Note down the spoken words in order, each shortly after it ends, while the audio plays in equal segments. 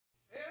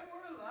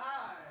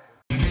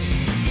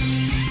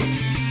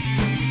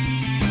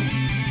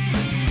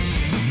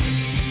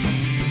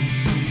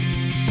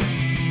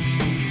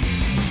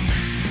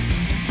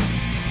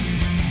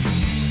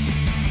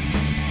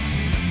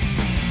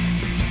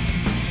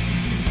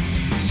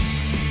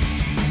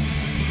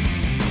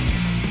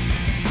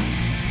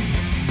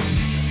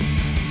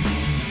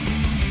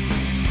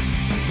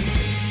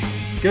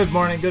Good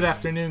morning, good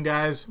afternoon,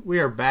 guys. We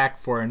are back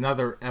for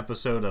another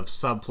episode of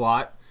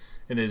Subplot,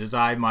 and it is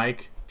I,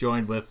 Mike,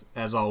 joined with,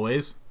 as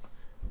always,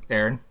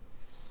 Aaron.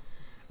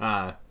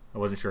 I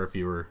wasn't sure if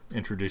you were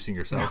introducing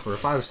yourself or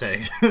if I was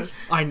saying it.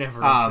 I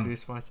never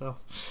introduced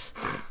myself.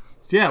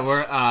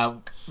 Yeah,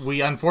 we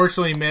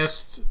unfortunately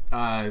missed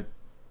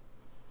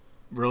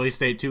release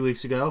date 2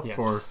 weeks ago.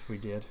 Yes, we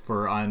did.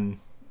 For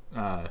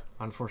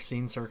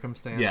unforeseen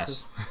circumstances.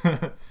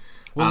 Yes.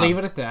 We'll leave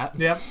it at that.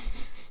 Yep.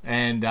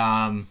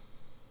 And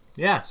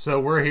yeah, so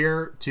we're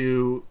here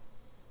to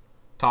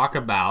talk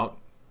about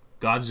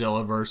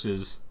Godzilla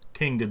versus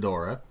King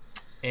Ghidorah.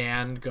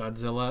 And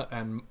Godzilla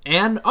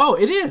and oh,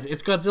 it's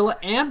Godzilla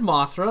and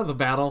Mothra, the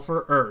battle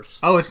for Earth.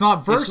 Oh, it's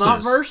not versus. It's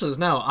not versus.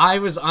 No, I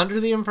was under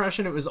the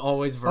impression it was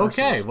always versus.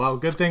 Okay, well,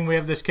 good thing we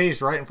have this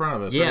case right in front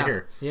of us, right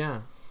here.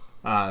 Yeah.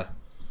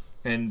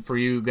 And for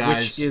you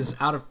guys, which is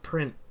out of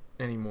print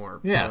anymore.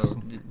 Yes,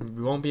 so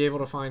we won't be able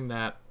to find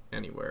that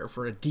anywhere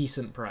for a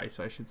decent price,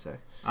 I should say.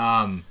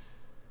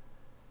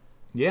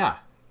 Yeah.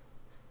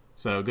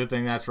 So good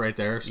thing that's right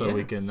there, so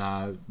we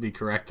can be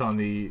correct on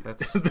the.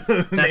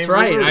 That's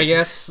right. I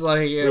guess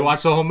we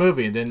watched the whole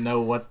movie and didn't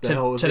know what the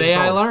hell was today.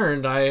 I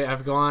learned.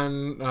 I've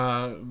gone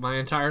my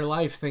entire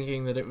life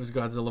thinking that it was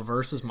Godzilla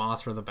versus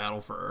Mothra, the battle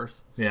for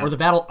Earth, or the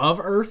battle of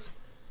Earth.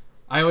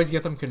 I always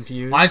get them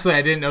confused. Honestly,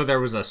 I didn't know there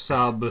was a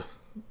sub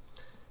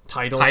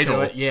title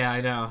to it. Yeah,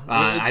 I know.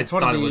 I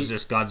thought it was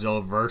just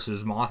Godzilla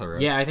versus Mothra.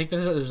 Yeah, I think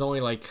there's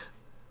only like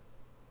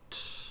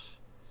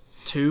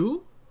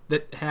two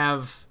that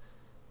have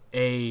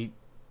a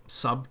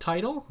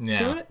subtitle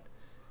to it.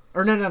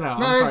 Or no.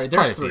 I'm sorry.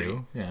 There's three.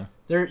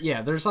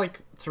 There's like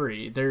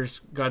three.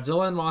 There's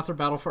Godzilla and Mothra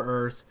Battle for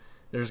Earth.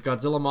 There's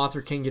Godzilla,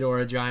 Mothra, King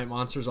Ghidorah, Giant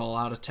Monsters All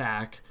Out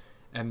Attack.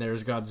 And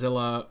there's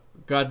Godzilla.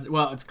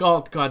 Well, it's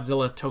called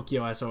Godzilla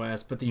Tokyo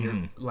SOS, but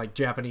the like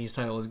Japanese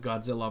title is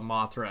Godzilla,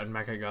 Mothra, and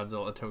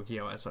Mechagodzilla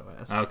Tokyo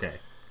SOS. Okay.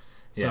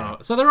 Yeah.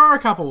 So there are a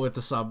couple with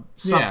the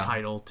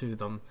subtitle to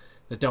them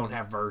that don't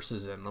have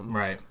verses in them.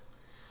 Right.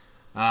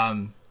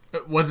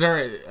 Was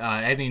there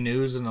any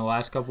news in the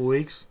last couple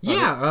weeks?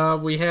 Yeah,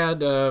 we had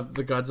the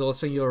Godzilla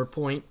Singular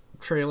Point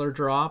trailer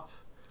drop.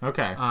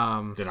 Okay.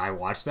 Did I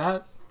watch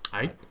that?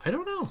 I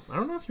don't know. I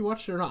don't know if you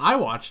watched it or not. I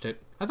watched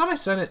it. I thought I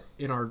sent it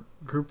in our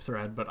group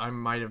thread, but I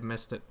might have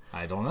missed it.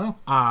 I don't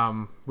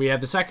know. We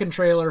had the second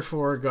trailer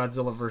for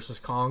Godzilla vs.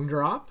 Kong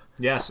drop.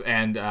 Yes,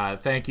 and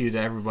thank you to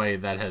everybody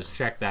that has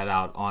checked that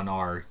out on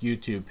our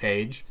YouTube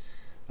page.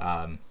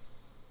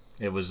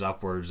 It was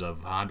upwards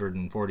of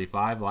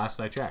 145 last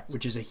I checked.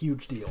 Which is a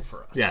huge deal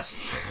for us. Yes.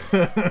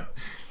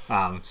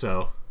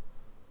 So,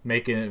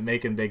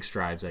 making big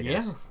strides, I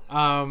guess.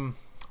 Yeah.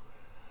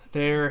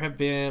 There have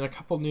been a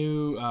couple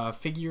new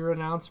figure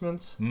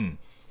announcements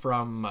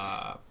from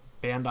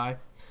Bandai.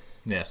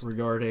 Yes.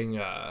 Regarding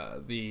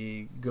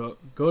the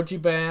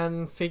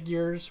Gojiban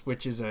figures,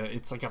 which is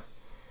it's like a...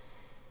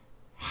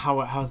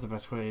 How's the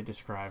best way to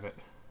describe it?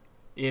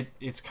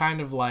 It's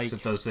kind of like...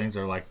 Except those things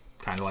are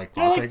kind of like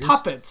they're figures? Like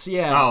puppets,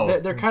 yeah. Oh.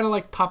 They're kind of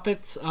like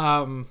puppets.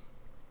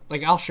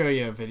 Like, I'll show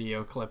you a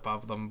video clip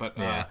of them, but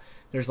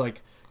there's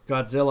like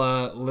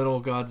Godzilla, Little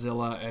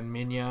Godzilla, and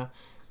Minya,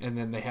 and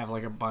then they have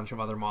like a bunch of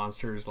other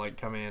monsters like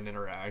come in and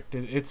interact.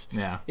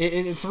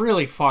 It's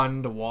really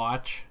fun to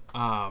watch.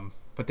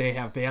 But they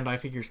have Bandai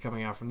figures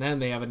coming out from them.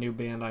 They have a new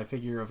Bandai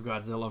figure of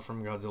Godzilla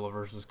from Godzilla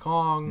vs.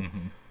 Kong.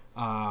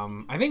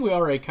 Mm-hmm. I think we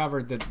already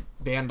covered that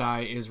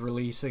Bandai is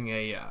releasing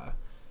a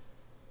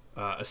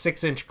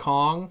 6-inch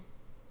Kong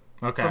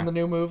from the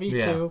new movie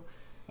too.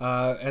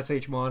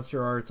 SH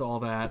Monster Arts, all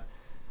that.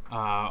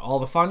 All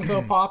the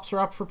Funko Pops are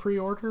up for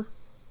pre-order.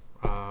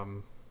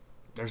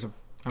 There's a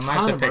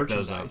ton of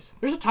merchandise.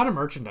 There's a ton of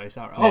merchandise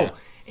out. Yeah. Oh,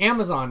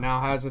 Amazon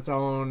now has its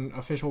own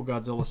official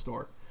Godzilla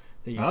store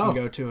that you can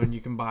go to, and you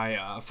can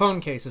buy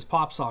phone cases,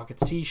 pop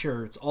sockets,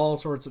 T-shirts, all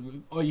sorts of.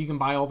 Oh, you can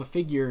buy all the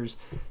figures.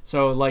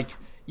 So like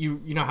you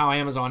know how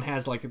Amazon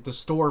has like the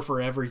store for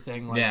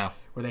everything, where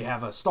they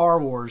have a Star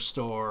Wars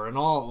store and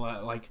all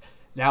like.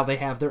 Now they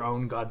have their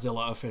own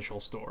Godzilla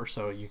official store,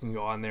 so you can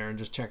go on there and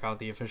just check out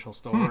the official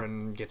store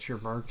and get your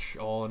merch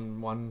all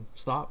in one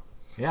stop.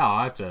 Yeah,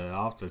 I'll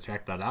have to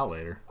check that out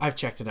later. I've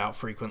checked it out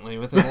frequently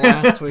within the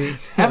last week.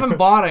 Haven't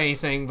bought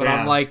anything, but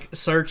I'm like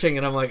searching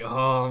and I'm like,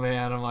 oh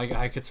man,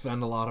 I could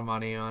spend a lot of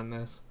money on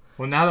this.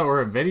 Well, now that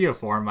we're in video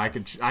form, I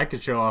could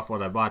show off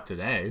what I bought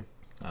today.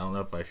 I don't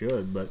know if I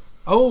should, but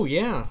oh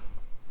yeah.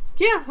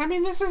 I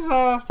mean, this is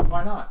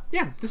why not?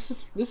 Yeah, this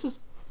is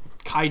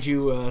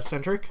kaiju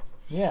centric.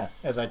 Yeah,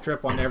 as I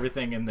trip on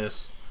everything in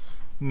this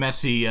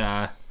messy,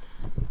 can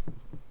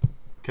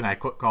I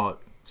call it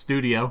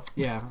studio?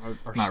 Yeah,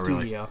 our Not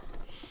studio. Really.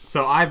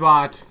 So I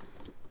bought,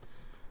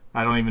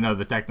 I don't even know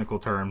the technical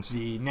terms.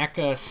 The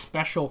NECA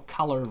special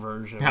color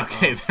version.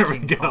 Okay, there we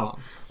go.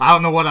 Kong. I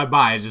don't know what I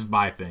buy, I just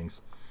buy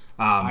things.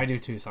 I do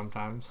too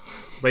sometimes.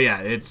 But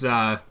yeah, it's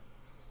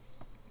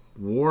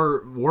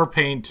war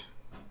paint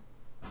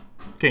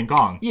King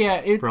Kong.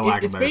 Yeah,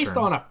 it's based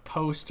on a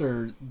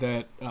poster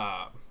that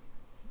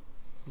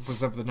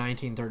was of the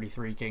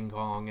 1933 King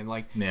Kong, and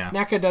like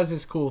NECA does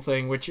this cool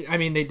thing, which I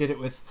mean they did it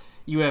with.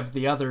 You have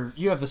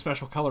the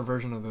special color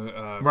version of the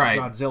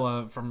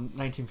Godzilla from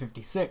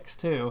 1956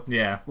 too.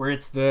 Yeah, where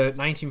it's the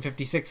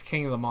 1956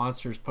 King of the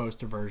Monsters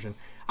poster version.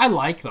 I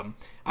like them.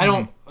 I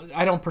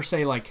don't per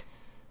se like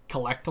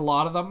collect a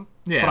lot of them.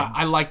 Yeah, but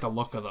I like the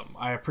look of them.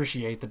 I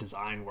appreciate the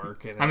design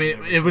work. And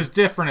it was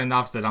different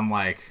enough that I'm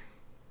like,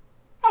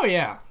 oh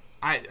yeah.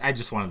 I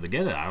just wanted to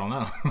get it. I don't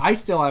know. I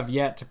still have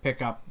yet to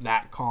pick up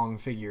that Kong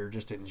figure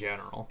just in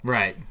general.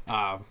 Right.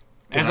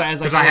 Because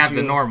I have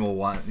the normal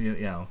one, you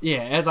know.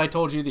 Yeah, as I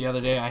told you the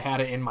other day, I had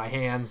it in my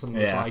hands and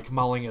was like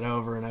mulling it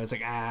over, and I was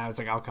like,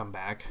 I'll come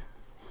back.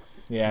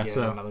 Yeah,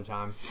 so another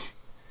time.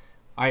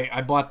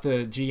 I bought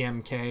the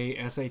GMK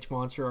SH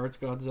Monster Arts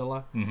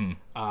Godzilla.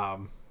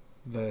 Mm-hmm.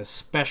 The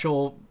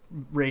special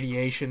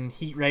radiation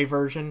heat ray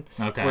version,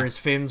 where his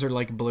fins are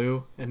like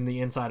blue and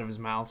the inside of his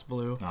mouth's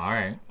blue. All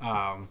right.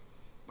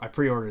 I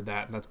pre-ordered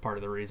that, and that's part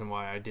of the reason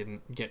why I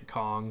didn't get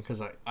Kong,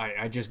 because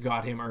I just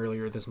got him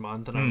earlier this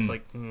month, and I was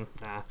like,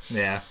 nah.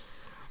 Yeah.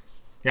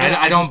 Yeah,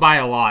 I don't buy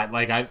a lot.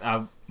 Like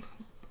I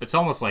it's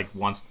almost like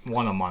one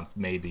a month,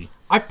 maybe.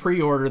 I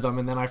pre-order them,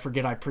 and then I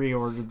forget I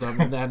pre-ordered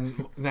them,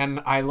 and then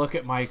I look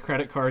at my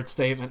credit card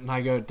statement, and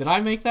I go, did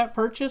I make that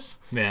purchase?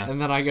 Yeah. And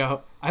then I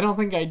go, I don't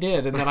think I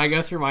did. And then I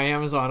go through my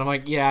Amazon, I'm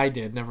like, yeah, I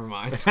did. Never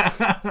mind.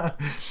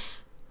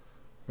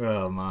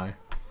 Oh, my.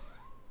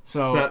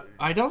 So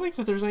I don't think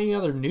that there's any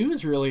other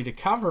news really to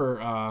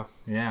cover.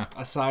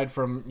 Aside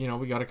from,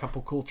 we got a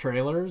couple cool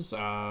trailers,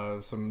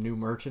 some new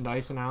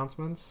merchandise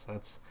announcements.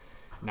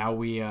 Now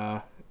we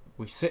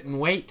sit and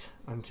wait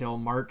until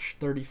March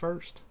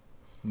 31st.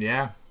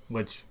 Yeah,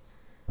 which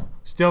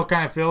still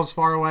kind of feels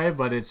far away,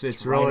 but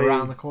it's really right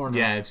around the corner.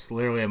 Yeah, it's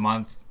literally a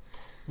month.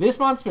 This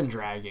month's been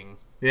dragging.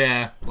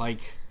 Yeah, like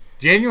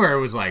January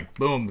was like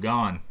boom,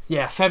 gone.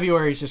 Yeah,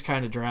 February's just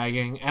kind of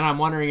dragging, and I'm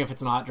wondering if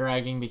it's not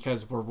dragging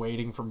because we're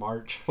waiting for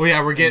March. Oh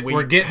yeah, we're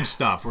getting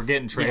stuff. We're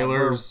getting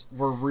trailers. Yeah,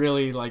 we're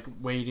really like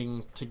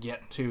waiting to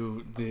get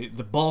to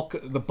the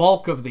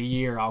bulk of the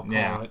year. I'll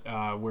call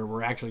it, where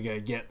we're actually gonna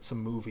get some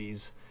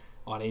movies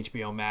on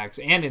HBO Max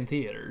and in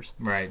theaters.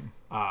 Right.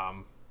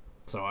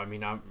 So I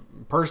mean,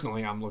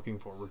 I'm looking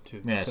forward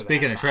to. Yeah.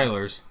 Speaking of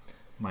trailers,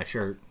 my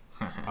shirt.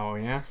 Oh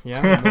yeah.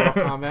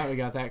 Mortal Kombat, we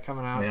got that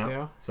coming out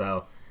too.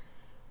 So.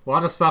 A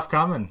lot of stuff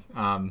coming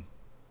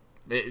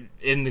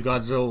in the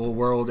Godzilla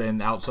world and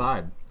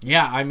outside.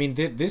 Yeah, I mean,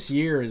 this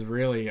year is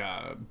really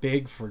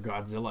big for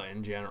Godzilla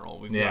in general.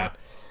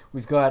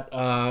 We've got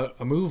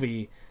a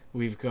movie.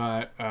 We've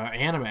got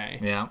anime.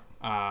 Yeah.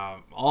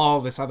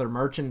 All this other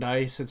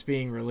merchandise that's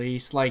being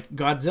released. Like,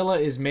 Godzilla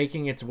is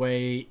making its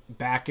way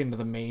back into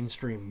the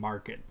mainstream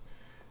market.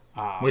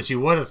 Which you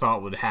would have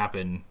thought would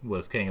happen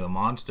with King of the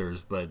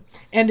Monsters, but...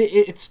 And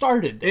it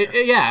started there.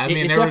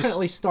 It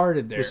definitely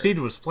started there. The seed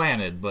was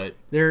planted, but...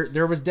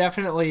 There was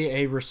definitely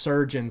a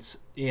resurgence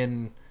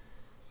in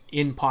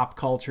pop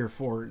culture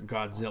for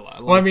Godzilla.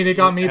 Well, I mean, it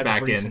got me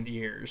back in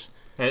years.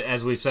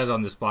 As we've said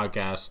on this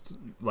podcast,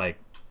 like,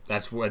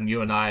 that's when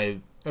you and I...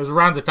 It was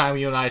around the time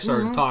you and I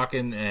started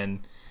talking,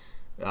 and...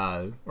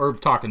 or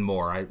talking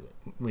more.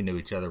 We knew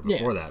each other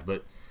before that,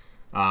 but...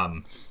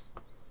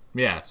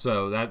 yeah,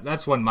 so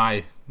that's when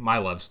my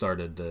love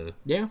started to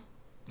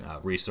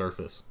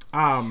resurface.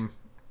 And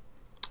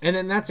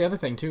then that's the other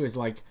thing too, is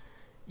like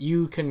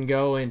you can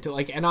go into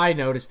like, and I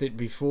noticed it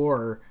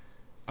before,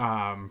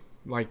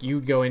 like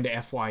you'd go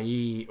into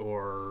FYE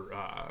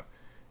or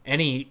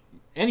any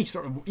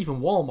sort of,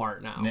 even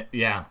Walmart now.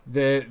 Yeah,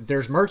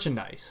 there's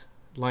merchandise.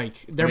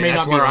 Like there may not be.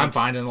 That's where I'm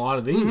finding a lot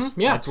of these.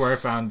 Yeah, that's where I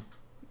found.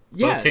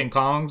 Both King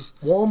Kongs.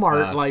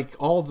 Walmart, like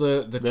all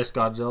the this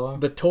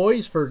Godzilla. The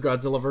toys for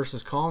Godzilla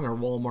vs. Kong are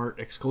Walmart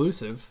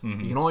exclusive.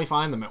 Mm-hmm. You can only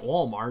find them at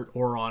Walmart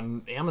or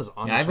on Amazon.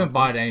 Yeah, I haven't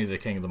bought any of the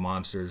King of the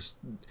Monsters.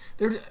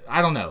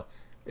 I don't know.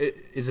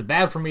 Is it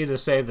bad for me to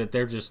say that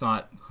they're just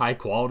not high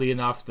quality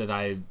enough that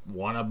I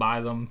want to buy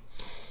them?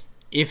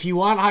 If you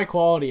want high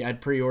quality,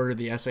 I'd pre-order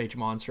the SH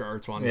Monster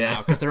Arts ones now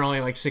because they're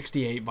only like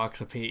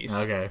 $68 a piece.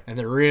 Okay, and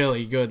they're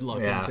really good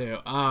looking too.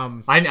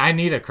 I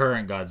need a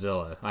current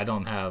Godzilla. I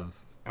don't have.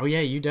 Oh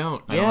yeah, you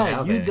don't.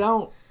 You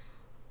don't.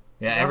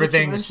 Yeah,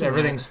 everything's.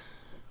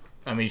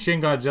 I mean,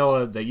 Shin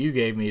Godzilla that you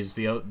gave me is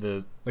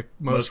the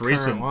most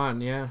recent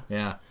one. Yeah.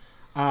 Yeah.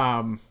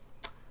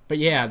 But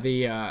yeah,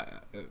 the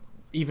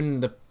even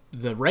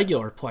the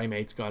regular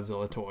Playmates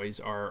Godzilla toys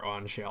are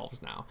on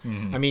shelves now.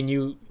 Mm-hmm. I mean,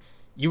 you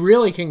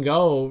really can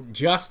go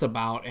just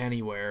about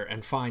anywhere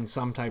and find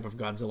some type of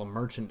Godzilla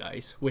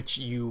merchandise, which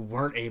you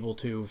weren't able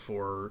to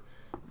for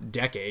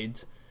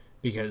decades,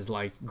 because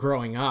like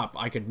growing up,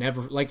 I could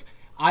never like.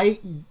 I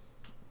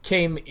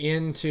came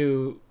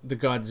into the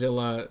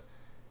Godzilla,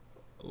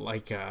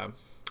 like,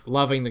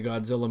 loving the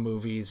Godzilla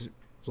movies,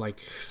 like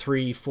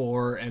 3,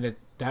 4, and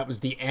that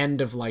was the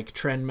end of, like,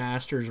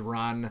 Trendmaster's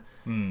run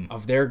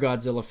of their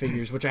Godzilla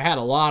figures, which I had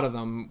a lot of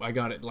them. I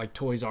got it, like,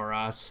 Toys R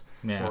Us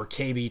or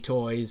KB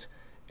Toys,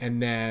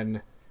 and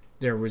then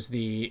there was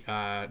the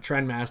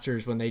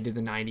Trendmasters when they did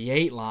the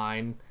 98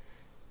 line,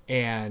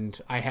 and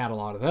I had a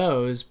lot of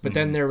those. But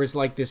then there was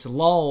like this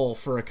lull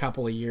for a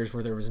couple of years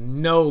where there was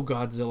no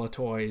Godzilla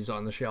toys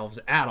on the shelves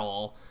at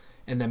all.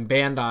 And then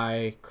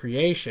Bandai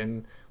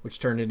Creation, which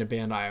turned into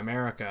Bandai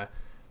America,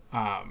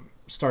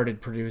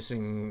 started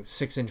producing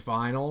 6-inch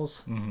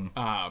vinyls,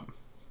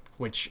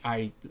 which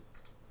I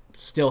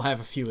still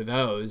have a few of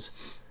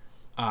those,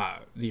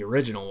 the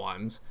original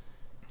ones.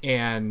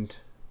 And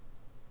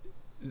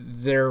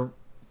there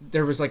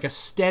was like a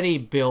steady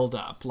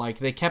build-up. Like,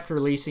 they kept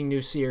releasing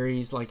new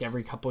series like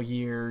every couple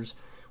years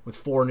with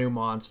 4 new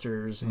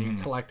monsters, and you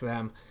collect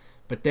them.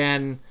 But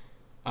then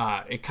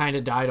it kind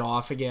of died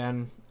off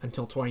again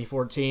until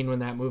 2014 when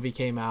that movie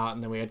came out,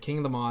 and then we had King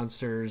of the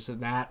Monsters, and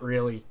that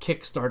really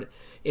kickstarted,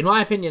 in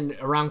my opinion,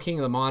 around King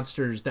of the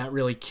Monsters, that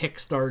really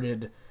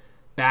kickstarted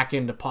back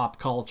into pop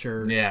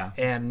culture. Yeah.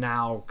 And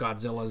now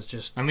Godzilla's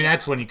just... I mean,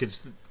 that's when you could...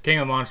 King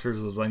of the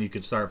Monsters was when you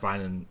could start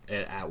finding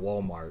it at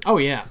Walmart. Oh,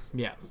 yeah.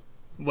 Yeah.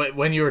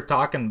 When you were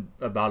talking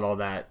about all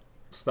that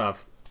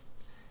stuff,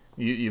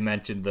 you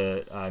mentioned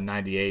the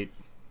 98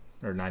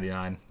 or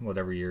 99,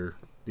 whatever year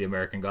the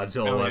American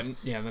Godzilla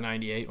was. Yeah, the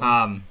 98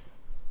 one.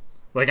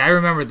 Like, I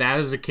remember that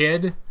as a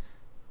kid,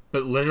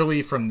 but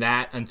literally from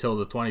that until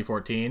the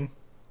 2014,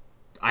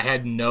 I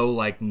had no,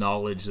 like,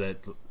 knowledge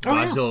that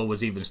Godzilla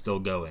was even still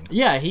going.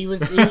 Yeah, he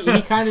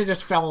kind of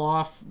just fell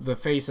off the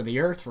face of the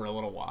earth for a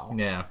little while.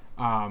 Yeah.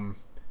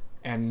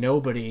 And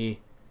nobody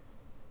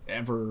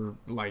ever,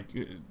 like,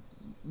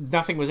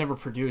 nothing was ever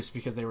produced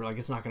because they were like,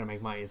 it's not going to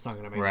make money, it's not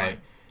going to make money.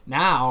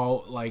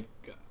 Now, like,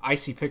 I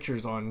see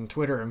pictures on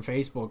Twitter and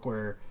Facebook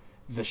where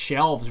the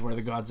shelves where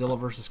the Godzilla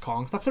vs.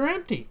 Kong stuff, they're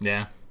empty.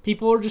 Yeah.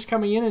 People are just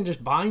coming in and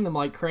just buying them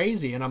like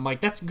crazy, and I'm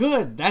like, that's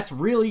good. That's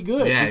really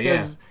good,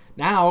 because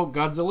now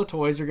Godzilla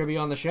toys are going to be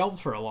on the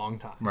shelves for a long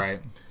time. Right.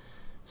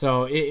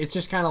 So it's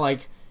just kind of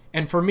like,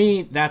 and for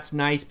me, that's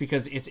nice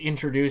because it's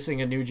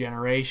introducing a new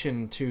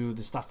generation to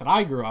the stuff that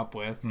I grew up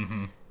with,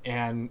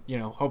 and, you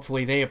know,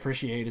 hopefully they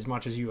appreciate as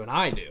much as you and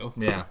I do.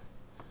 Yeah.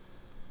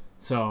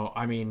 So,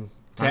 I mean...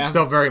 I'm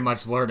still very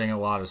much learning a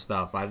lot of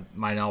stuff.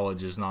 My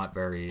knowledge is not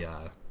very...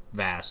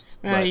 vast.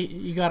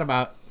 You got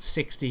about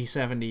 60,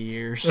 70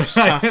 years of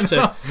stuff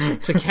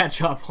to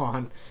catch up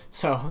on.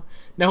 So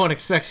no one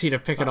expects you to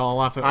pick it all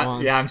up at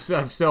once. Yeah, I'm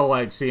still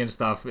like seeing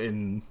stuff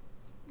in...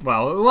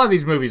 Well, a lot of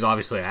these movies,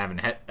 obviously, I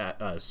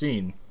haven't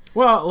seen.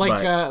 Well,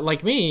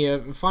 like me, a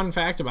fun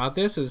fact about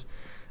this is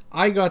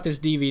I got this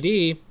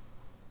DVD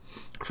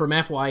from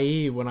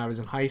FYE when I was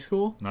in high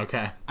school.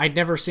 Okay. I'd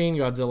never seen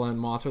Godzilla and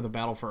Mothra: The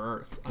Battle for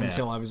Earth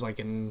until I was like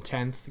in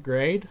 10th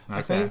grade,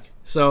 I think.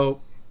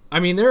 So... I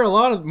mean, there are a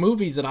lot of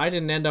movies that I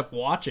didn't end up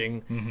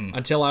watching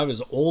until I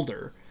was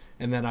older,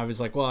 and then I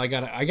was like, well, I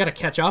gotta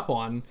catch up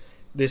on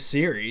this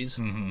series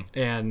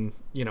and,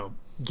 you know,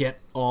 get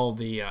all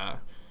the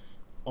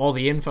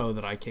info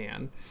that I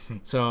can.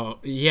 So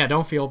yeah,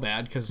 don't feel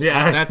bad, because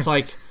that's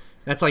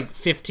like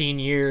 15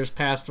 years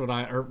past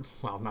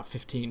not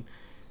 15,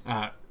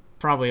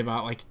 probably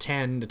about like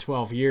 10 to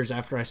 12 years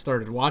after I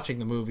started watching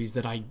the movies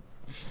that I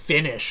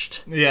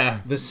finished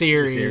the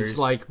series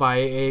like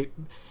by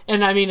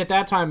and I mean, at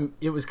that time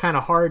it was kind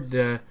of hard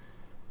to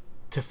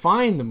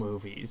find the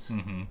movies.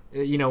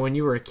 You know, when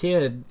you were a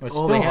kid,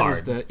 all they had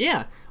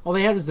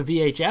was the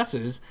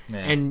VHSs,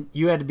 and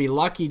you had to be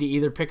lucky to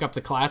either pick up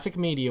the classic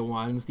media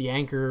ones, the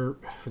Anchor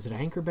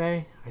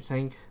Bay, I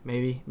think,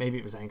 maybe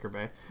it was Anchor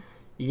Bay.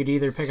 You could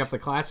either pick up the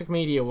classic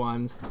media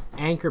ones,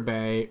 Anchor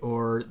Bay,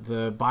 or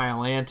the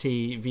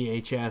Biollante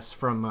VHS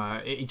from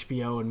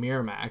HBO and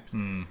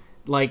Miramax.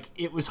 Like,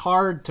 it was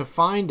hard to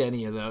find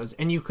any of those,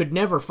 and you could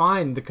never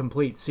find the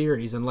complete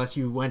series unless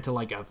you went to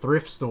like a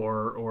thrift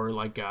store, or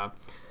like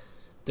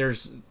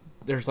there's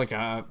like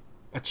a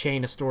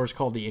chain of stores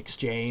called the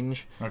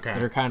Exchange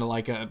that are kind of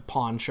like a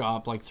pawn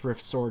shop, like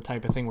thrift store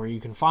type of thing, where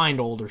you can find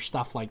older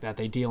stuff like that.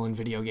 They deal in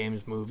video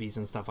games, movies,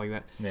 and stuff like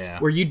that. Yeah.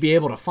 Where you'd be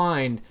able to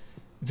find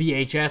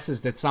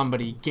VHSs that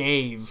somebody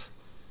gave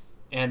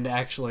and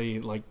actually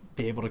like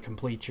be able to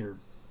complete your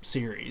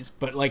series.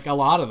 But like a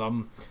lot of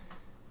them,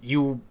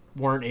 you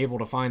weren't able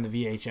to find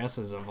the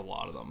VHSs of a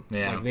lot of them.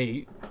 Yeah. Like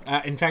they,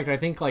 in fact, I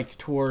think like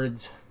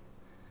towards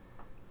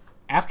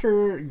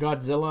after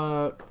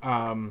Godzilla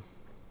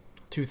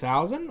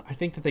 2000, I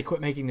think that they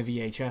quit making the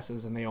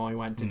VHSs and they only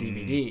went to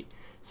DVD.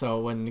 So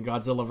when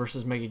Godzilla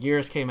vs.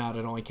 Megaguirus came out,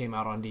 it only came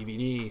out on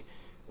DVD,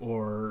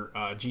 or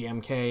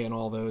GMK and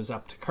all those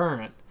up to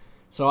current.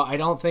 So I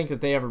don't think that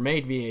they ever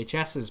made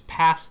VHSs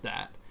past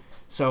that.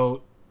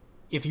 So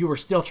if you were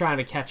still trying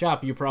to catch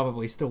up, you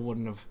probably still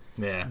wouldn't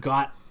have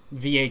got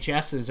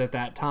VHSs at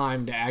that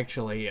time to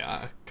actually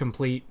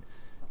complete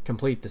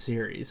the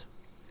series.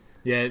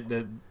 Yeah,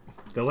 the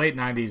late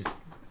 90s,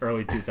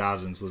 early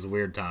 2000s was a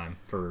weird time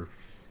for,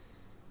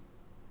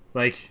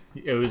 like,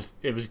 it was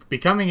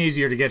becoming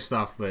easier to get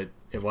stuff, but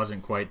it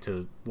wasn't quite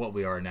to what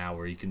we are now,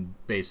 where you can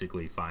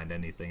basically find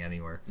anything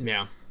anywhere.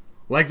 Yeah.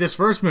 Like this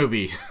first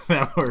movie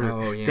that we're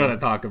going to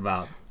talk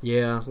about.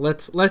 Yeah,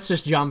 let's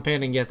just jump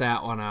in and get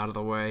that one out of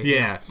the way.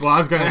 Yeah. Well, I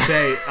was going to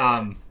say,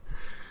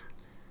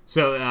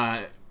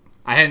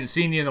 I hadn't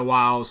seen you in a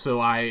while,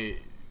 so I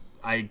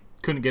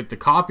couldn't get the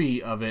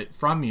copy of it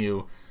from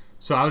you,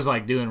 so I was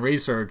like doing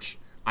research.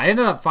 I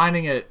ended up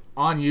finding it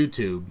on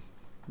YouTube.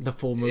 The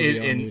full movie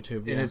on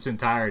YouTube. In its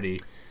entirety.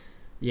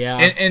 Yeah,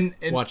 and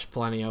watched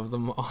plenty of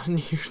them on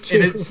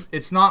YouTube. And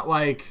it's not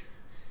like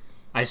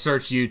I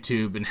searched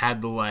YouTube and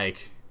had to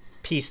like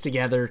piece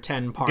together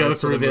 10 parts. Go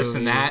through of the this movie.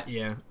 and that.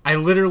 Yeah, I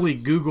literally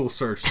Google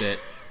searched it,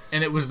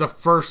 and it was the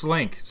first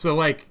link. So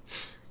like,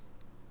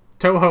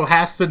 Toho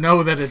has to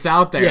know that it's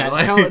out there. Yeah,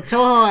 like,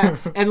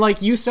 Toho, and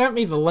like you sent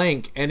me the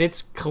link, and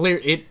it's clear.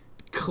 It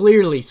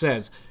clearly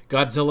says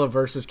Godzilla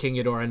vs. King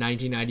Ghidorah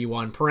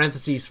 1991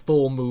 (parentheses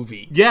full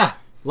movie). Yeah.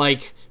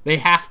 Like, they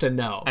have to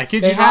know. I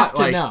kid they you have not.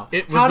 to Like, know.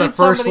 it was the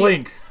first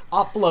link.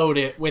 Upload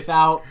it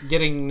without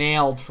getting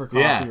nailed for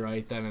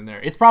copyright then and there.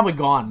 It's probably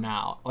gone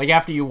now. Like,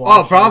 after you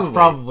watch it, it's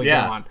probably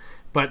gone.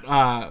 But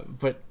I'm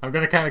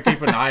going to kind of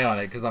keep an eye on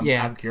it because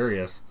I'm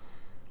curious.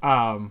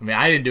 I mean,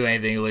 I didn't do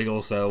anything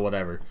illegal, so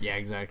whatever. Yeah,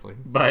 exactly.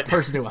 But the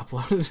person who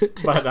uploaded it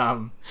did. But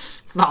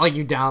it's not like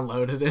you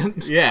downloaded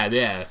it.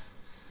 Yeah.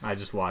 I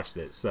just watched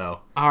it, so.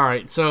 All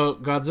right, so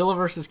Godzilla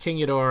vs. King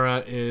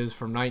Ghidorah is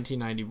from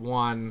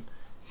 1991,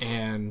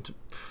 and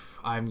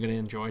I'm going to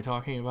enjoy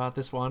talking about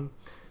this one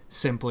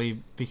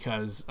simply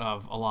because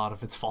of a lot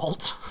of its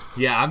fault.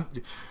 Yeah,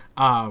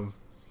 and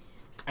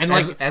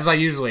as I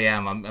usually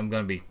am, I'm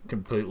going to be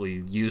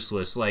completely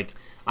useless. Like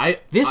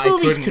this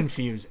movie's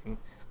confusing.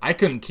 I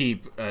couldn't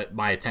keep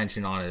my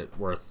attention on it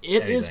worth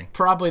anything. It is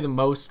probably the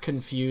most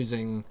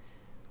confusing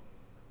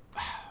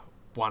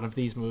one of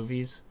these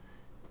movies.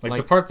 Like,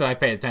 the part that I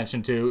pay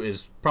attention to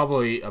is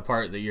probably a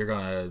part that you're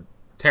going to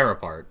tear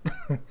apart.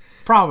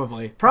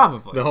 Probably.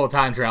 The whole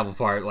time travel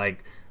part,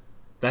 like,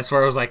 that's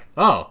where I was like,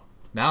 oh,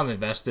 now I'm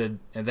invested.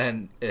 And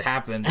then it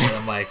happened, and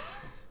I'm like,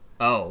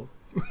 oh.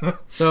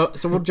 So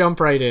we'll jump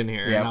right in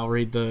here, and I'll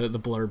read the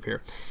blurb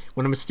here.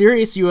 When a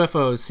mysterious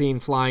UFO is seen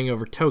flying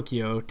over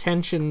Tokyo,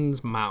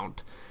 tensions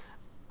mount.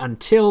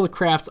 Until the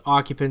craft's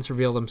occupants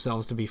reveal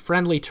themselves to be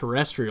friendly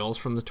terrestrials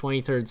from the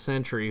 23rd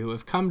century who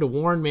have come to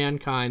warn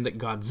mankind that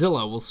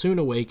Godzilla will soon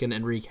awaken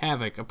and wreak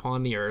havoc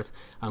upon the Earth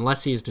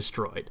unless he is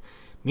destroyed.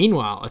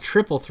 Meanwhile, a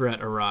triple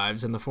threat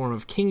arrives in the form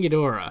of King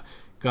Ghidorah,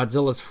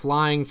 Godzilla's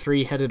flying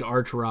three-headed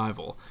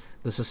arch-rival.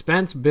 The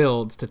suspense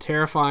builds to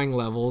terrifying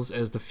levels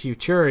as the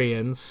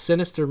Futurians'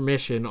 sinister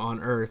mission on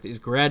Earth is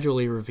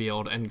gradually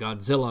revealed, and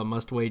Godzilla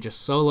must wage a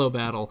solo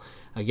battle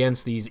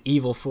against these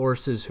evil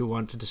forces who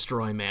want to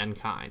destroy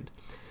mankind.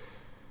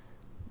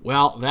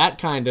 Well, that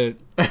kind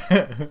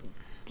of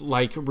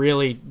like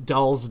really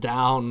dulls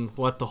down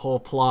what the whole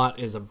plot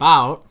is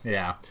about.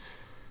 Yeah.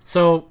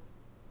 So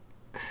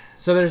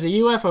there's a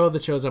UFO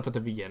that shows up at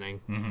the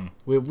beginning. Mm-hmm.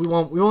 We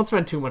won't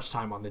spend too much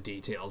time on the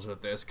details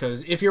with this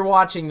because if you're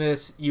watching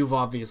this, you've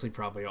obviously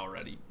probably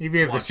already you've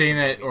either seen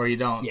it or you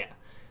don't. Yeah,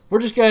 we're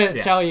just gonna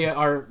tell you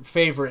our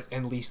favorite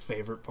and least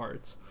favorite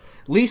parts.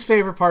 Least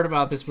favorite part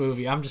about this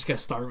movie, I'm just gonna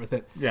start with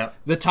it. Yeah,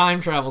 the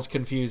time travel's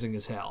confusing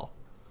as hell.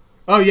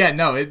 Oh yeah,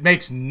 no, it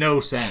makes no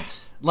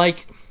sense.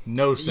 Like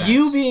no sense.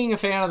 You being a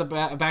fan of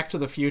the Back to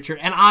the Future,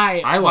 and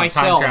I love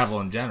myself, time travel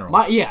in general.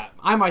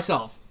 I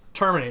myself.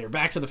 Terminator,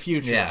 Back to the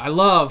Future. Yeah. I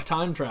love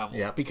time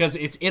travel because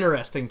it's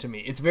interesting to me.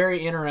 It's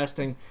very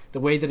interesting the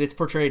way that it's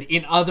portrayed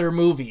in other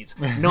movies,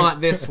 not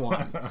this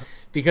one.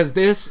 Because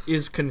this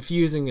is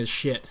confusing as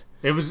shit.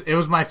 It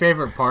was my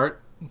favorite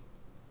part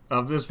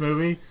of this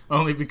movie,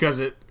 only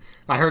because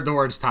I heard the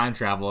words time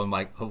travel and I'm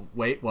like, oh,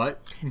 wait,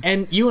 what?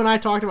 And you and I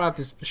talked about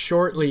this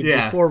shortly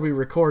before we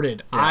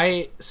recorded. Yeah.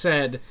 I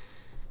said...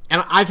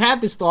 And I've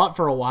had this thought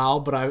for a while,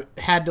 but I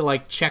had to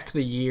like check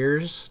the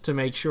years to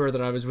make sure that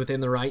I was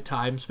within the right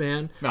time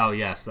span. Oh,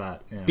 yes,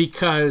 that. Yeah.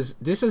 Because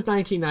this is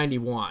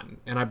 1991,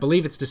 and I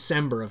believe it's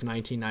December of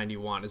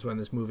 1991 is when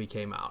this movie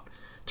came out.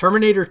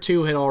 Terminator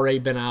 2 had already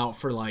been out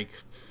for like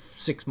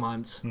 6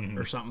 months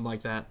or something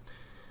like that.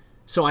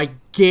 So I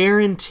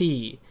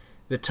guarantee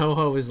that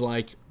Toho is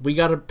like, we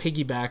got to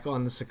piggyback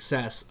on the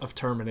success of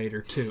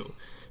Terminator 2.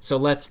 So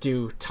let's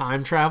do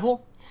time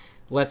travel.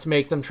 Let's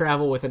make them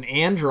travel with an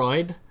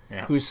android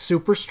who's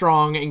super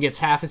strong and gets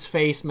half his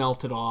face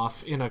melted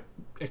off in a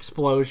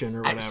explosion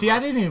or whatever. I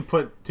didn't even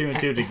put two and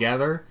two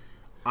together.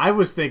 I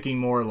was thinking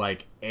more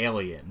like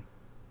Alien.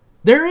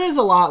 There is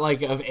a lot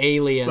like of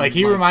Alien. Like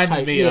he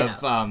reminded me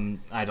of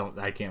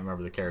I can't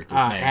remember the character's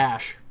name.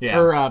 Ash. Yeah.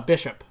 Or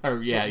Bishop.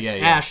 Or yeah.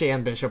 Ash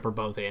and Bishop are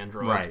both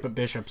androids, but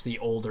Bishop's the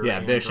older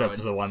android.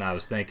 Bishop's the one I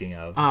was thinking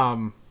of.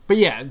 But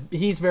yeah,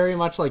 he's very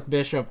much like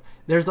Bishop.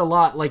 There's a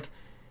lot like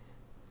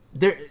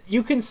there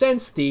you can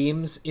sense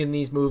themes in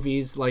these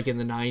movies like in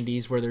the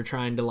 90s where they're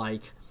trying to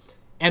like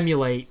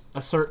emulate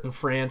a certain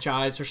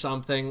franchise or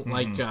something.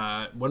 Like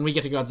when we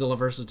get to Godzilla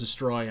vs.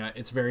 Destroya,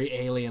 it's very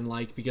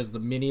Alien-like because the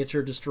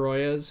miniature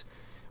Destroyas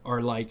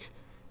are like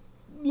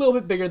a little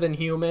bit bigger than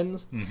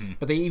humans,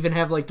 but they even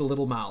have like the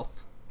little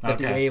mouth that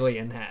the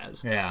alien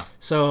has. Yeah.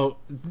 So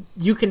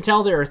you can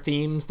tell there are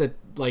themes that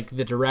like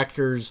the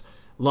directors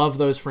love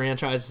those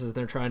franchises and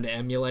they're trying to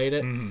emulate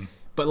it.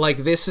 But like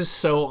this is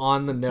so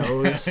on the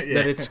nose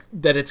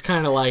that it's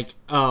kind of like,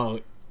 oh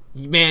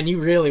man, you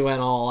really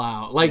went all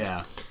out. Like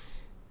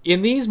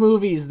in these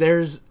movies,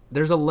 there's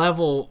there's a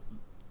level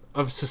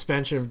of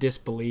suspension of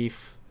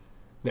disbelief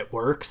that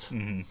works.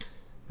 Mm-hmm.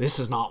 This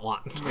is not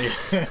one.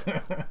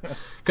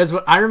 Because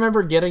I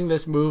remember getting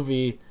this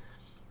movie,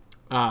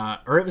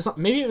 or it was on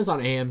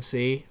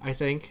AMC, I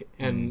think,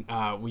 and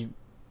we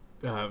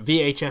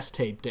VHS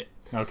taped it.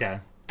 Okay.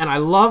 And I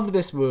loved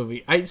this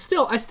movie. I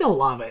still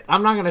love it.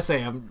 I'm not gonna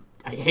say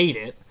I hate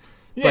it.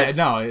 Yeah, but,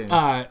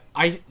 no.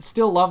 I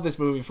still love this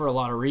movie for a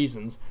lot of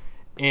reasons,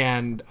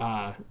 and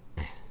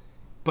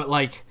but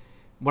like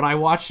when I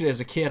watched it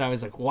as a kid, I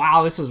was like,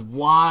 wow, this is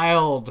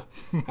wild.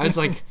 I was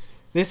like,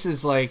 this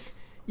is like.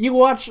 You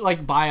watch,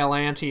 like,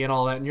 Biollante and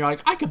all that, and you're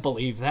like, I could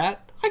believe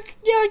that.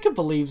 I could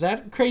believe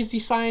that. Crazy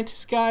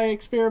scientist guy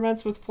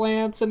experiments with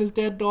plants and his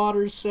dead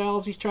daughter's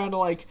cells. He's trying to,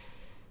 like,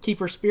 keep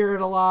her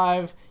spirit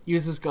alive,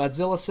 uses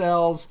Godzilla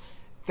cells.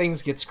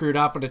 Things get screwed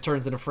up, and it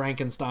turns into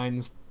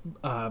Frankenstein's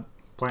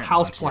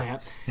house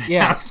plant.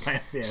 Yeah. House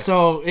plant, yeah.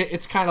 So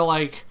it's kind of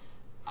like,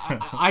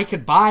 I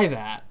could buy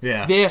that.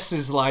 Yeah. This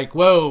is like,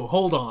 whoa,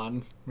 hold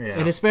on. Yeah.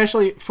 And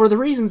especially for the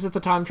reasons that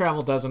the time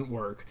travel doesn't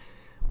work.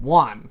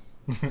 One...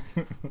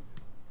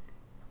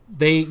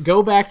 They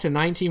go back to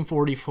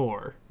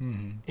 1944,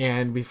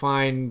 and we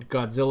find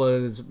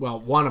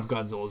one of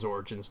Godzilla's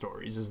origin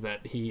stories is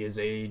that he is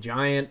a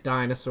giant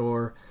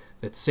dinosaur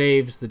that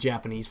saves the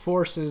Japanese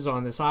forces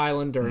on this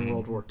island during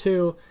World War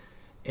II,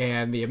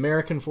 and the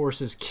American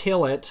forces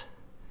kill it.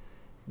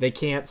 They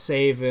can't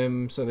save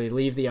him, so they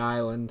leave the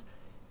island,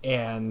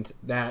 and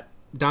that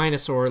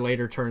dinosaur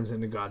later turns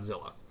into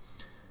Godzilla.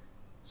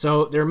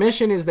 So their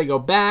mission is they go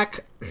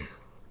back...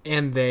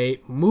 and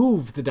they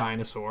move the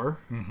dinosaur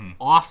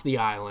off the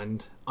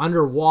island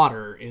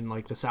underwater in,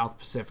 like, the South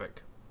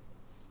Pacific.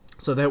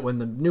 So that when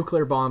the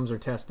nuclear bombs are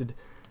tested,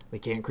 they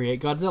can't create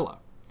Godzilla.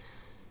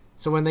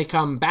 So when they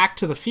come back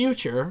to the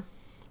future,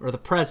 or the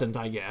present,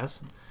 I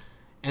guess,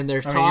 and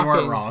they're talking... you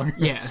weren't wrong.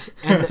 Yeah,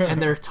 and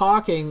they're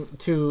talking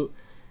to...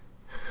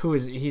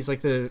 He's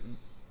like the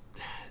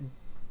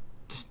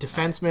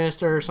defense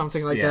minister or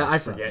something like that. I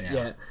forget,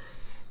 yeah.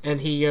 And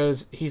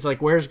he's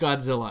like, where's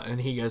Godzilla?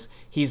 And he goes,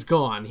 he's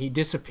gone. He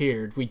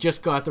disappeared. We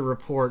just got the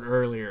report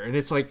earlier. And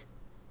it's like,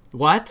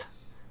 what?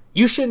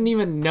 You shouldn't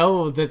even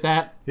know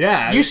that...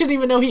 Yeah. You shouldn't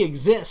even know he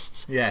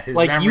exists. Yeah, his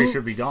memory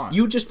should be gone.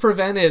 You just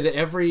prevented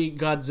every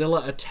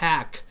Godzilla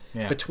attack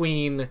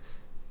between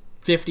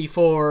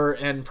 54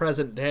 and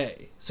present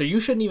day. So you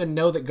shouldn't even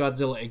know that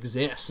Godzilla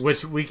exists.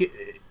 Which we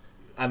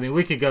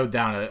could go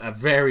down a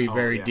very,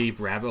 very deep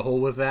rabbit hole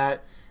with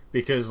that.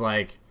 Because,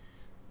 like...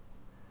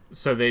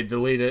 So they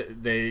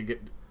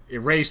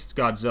erased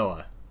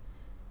Godzilla.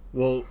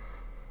 Well,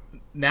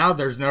 now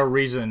there's no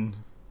reason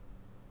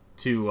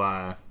to...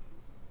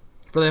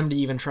 for them to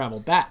even travel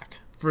back.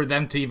 For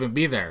them to even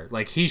be there.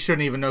 Like, he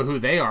shouldn't even know who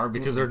they are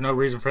because there's no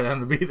reason for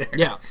them to be there.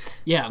 Yeah.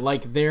 Yeah,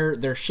 like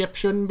their ship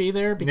shouldn't be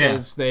there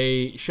because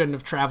they shouldn't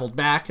have traveled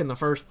back in the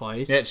first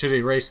place. Yeah, it should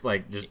erase,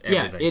 like, just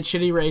everything. Yeah, it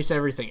should erase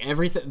everything.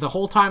 The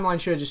whole timeline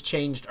should have just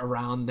changed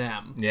around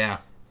them. Yeah.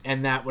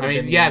 And that would have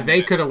been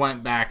they could have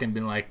went back and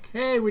been like,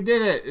 hey, we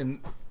did it. And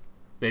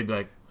they'd be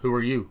like, who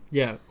are you?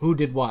 Yeah, who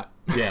did what?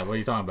 Yeah, what are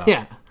you talking about?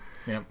 Yeah.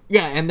 Yep.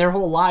 Yeah, and their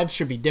whole lives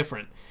should be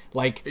different.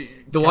 Like,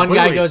 the one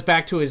guy goes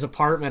back to his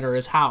apartment or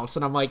his house,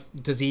 and I'm like,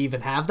 does he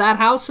even have that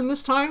house in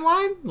this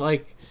timeline?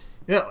 Like...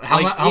 Yeah,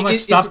 how much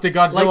stuff did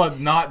Godzilla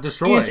not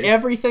destroy? Is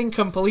everything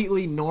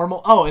completely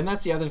normal? Oh, and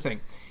that's the other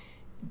thing.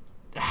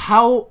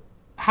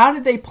 How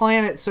did they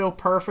plan it so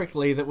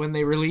perfectly that when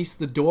they release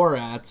the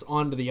Dorats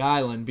onto the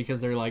island,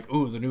 because they're like,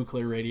 ooh, the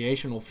nuclear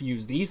radiation will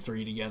fuse these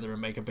three together and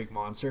make a big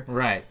monster?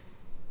 Right.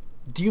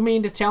 Do you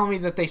mean to tell me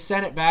that they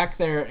sent it back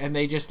there and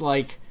they just,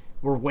 like,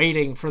 were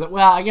waiting for the...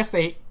 Well, I guess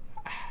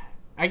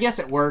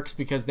it works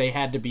because they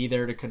had to be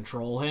there to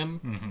control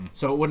him. Mm-hmm.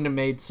 So it wouldn't have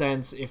made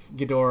sense if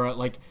Ghidorah,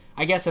 like...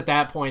 I guess at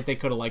that point they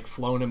could have, like,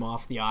 flown him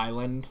off the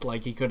island.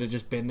 Like, he could have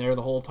just been there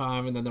the whole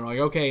time, and then they're like,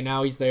 okay,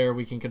 now he's there,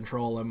 we can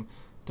control him.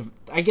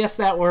 I guess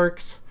that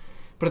works,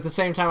 but at the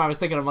same time I was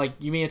thinking, I'm like,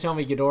 you mean to tell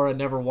me Ghidorah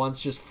never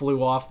once just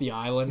flew off the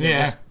island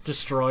and just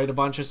destroyed a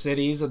bunch of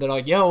cities, and they're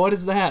like, yo, what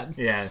is that?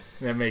 Yeah,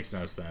 that makes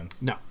no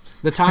sense. No,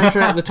 the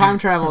time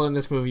travel in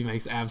this movie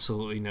makes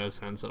absolutely no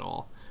sense at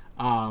all.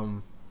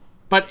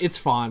 But it's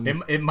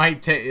fun. It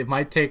might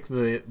take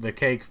the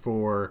cake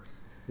for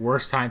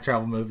worst time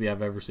travel movie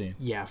I've ever seen.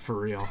 Yeah, for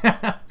real.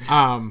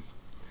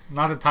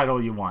 Not a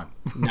title you want.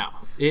 No,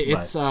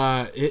 it's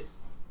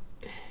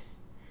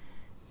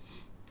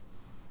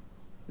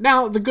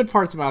Now, the good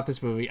parts about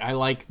this movie, I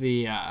like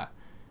the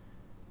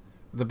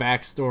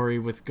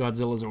backstory with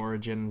Godzilla's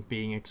origin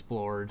being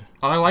explored.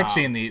 Oh, I like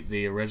seeing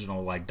the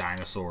original, like,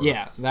 dinosaur.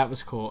 Yeah, that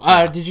was cool.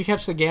 Did you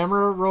catch the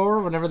gamma roar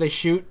whenever they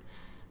shoot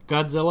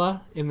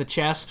Godzilla in the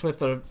chest with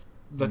the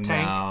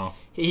tank? No.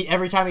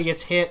 Every time he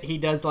gets hit, he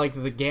does, like,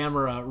 the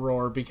gamma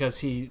roar because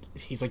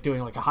he's like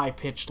doing, like, a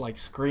high-pitched, like,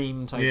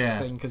 scream type of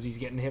thing because he's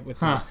getting hit with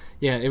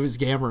Yeah, it was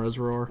Gamera's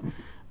roar.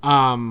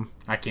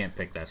 I can't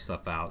pick that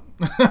stuff out.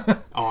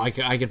 I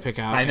could pick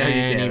out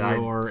any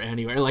roar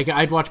anywhere. Like,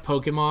 I'd watch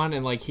Pokemon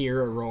and, like,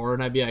 hear a roar,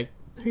 and I'd be like,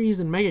 they're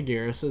using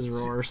Megaguirus as a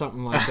roar or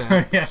something like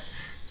that. Yeah.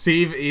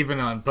 See,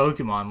 even on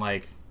Pokemon,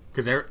 like,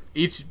 because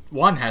each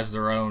one has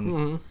their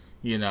own,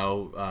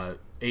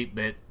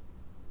 8-bit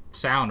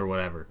sound or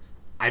whatever.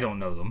 I don't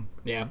know them.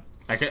 Yeah.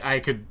 I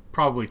could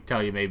probably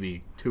tell you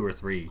maybe 2 or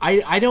 3.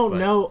 I don't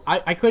know.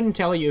 I couldn't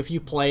tell you if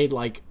you played,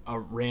 like, a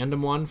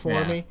random one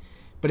for me.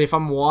 But if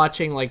I'm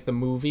watching, like, the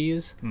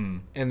movies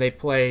and they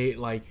play,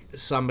 like,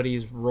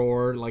 somebody's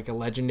roar, like a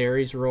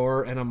legendary's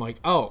roar, and I'm like,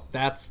 oh,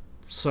 that's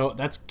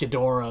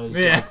Ghidorah's,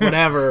 like,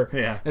 whatever.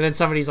 Yeah. And then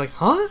somebody's like,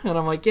 huh? And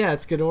I'm like, yeah,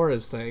 it's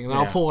Ghidorah's thing. And then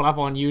I'll pull it up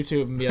on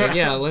YouTube and be like,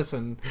 yeah,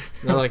 listen.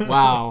 And they're like,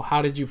 wow,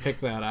 how did you pick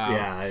that out?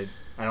 Yeah,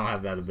 I don't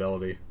have that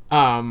ability.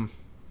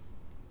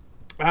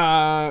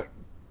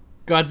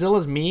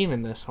 Godzilla's mean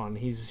in this one.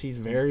 He's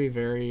very,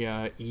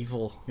 very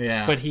evil.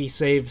 Yeah. But he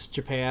saves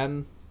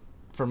Japan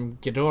from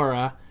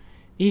Ghidorah.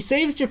 He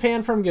saves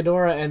Japan from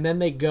Ghidorah, and then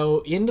they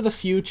go into the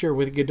future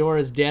with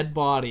Ghidorah's dead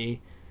body.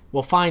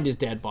 Well, find his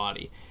dead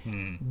body,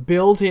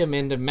 build him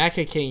into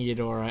Mecha King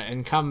Ghidorah,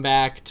 and come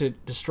back to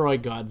destroy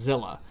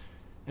Godzilla.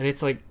 And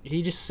it's like,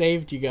 he just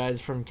saved you guys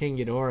from King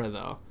Ghidorah,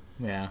 though.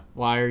 Yeah.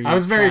 Why are you? I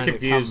was very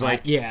confused.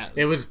 Like, yeah,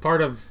 it was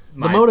part of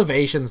the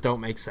motivations don't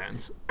make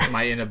sense.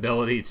 My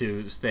inability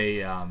to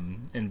stay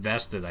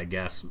invested, I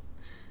guess,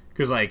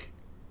 because like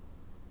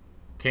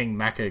King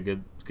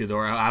Mecha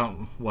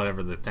Ghidorah,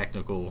 whatever the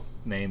technical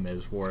name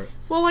is for it.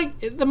 Well, like,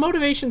 the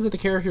motivations of the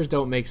characters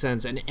don't make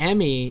sense, and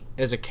Emmy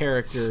as a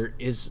character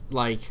is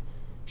like,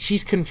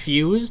 she's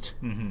confused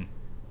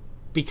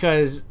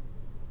because,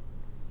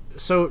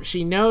 so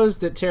she knows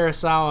that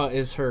Terasawa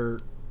is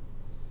her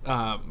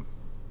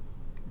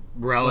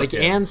relative,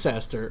 like,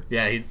 ancestor.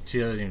 Yeah, she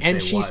doesn't even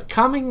and say she's what.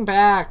 Coming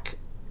back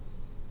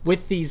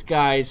with these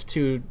guys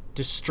to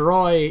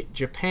destroy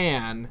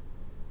Japan,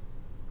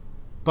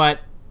 but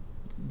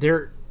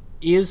there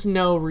is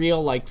no real,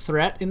 like,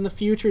 threat in the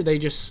future. They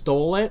just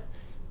stole it,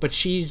 but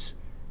she's,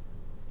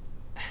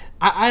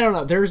 I don't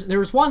know.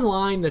 There's one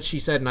line that she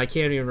said, and I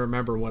can't even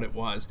remember what it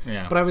was.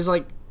 Yeah. But I was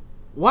like,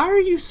 why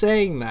are you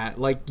saying that?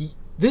 Like,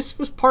 this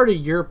was part of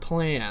your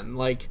plan.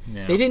 Like,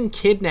 they didn't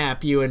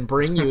kidnap you and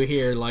bring you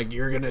here like,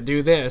 you're gonna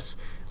do this.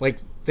 Like,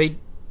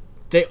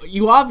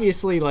 you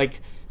obviously,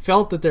 like,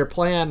 felt that their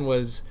plan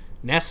was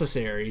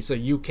necessary, so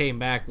you came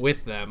back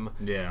with them.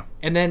 Yeah.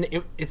 And then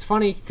it's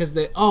funny because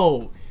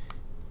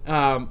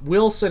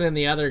Wilson and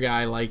the other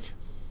guy, like,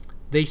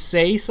 they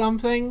say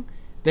something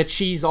that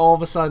she's all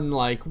of a sudden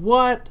like,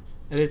 what?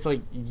 And it's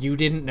like, you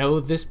didn't know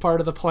this part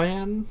of the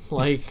plan?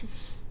 Like,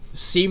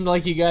 seemed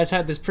like you guys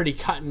had this pretty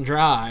cut and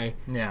dry.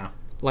 Yeah.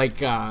 Like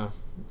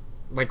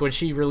when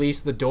she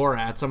released the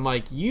Dorats, I'm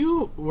like,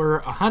 you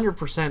were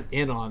 100%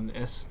 in on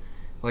this.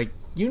 Like,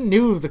 you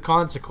knew the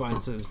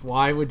consequences.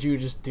 Why would you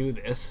just do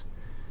this?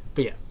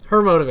 But yeah,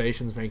 her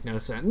motivations make no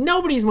sense.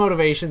 Nobody's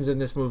motivations in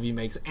this movie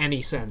makes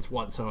any sense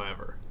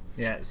whatsoever.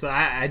 Yeah, so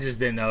I just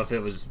didn't know if it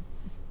was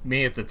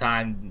me at the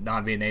time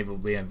not being able to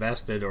be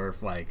invested, or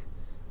if, like,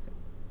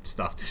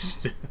 stuff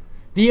just...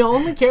 The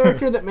only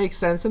character that makes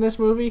sense in this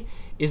movie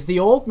is the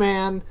old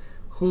man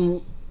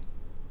who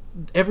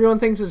everyone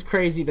thinks is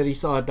crazy that he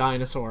saw a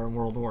dinosaur in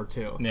World War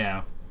II.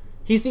 Yeah.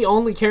 He's the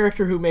only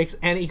character who makes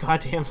any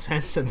goddamn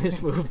sense in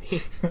this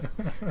movie.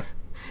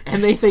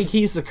 And they think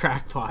he's the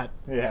crackpot.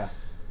 Yeah.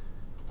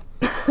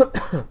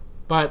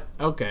 But,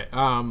 okay.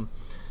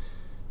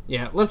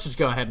 Yeah, let's just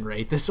go ahead and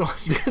rate this one.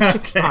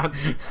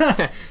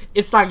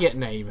 It's not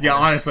getting any better. Yeah,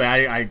 honestly,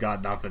 I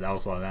got nothing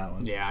else on that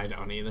one. Yeah, I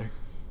don't either.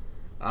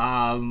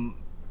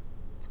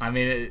 I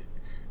mean,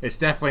 it's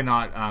definitely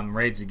not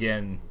Rage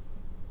Again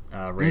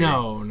rating.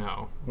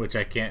 No. Which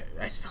I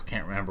still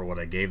can't remember what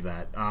I gave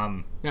that.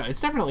 No,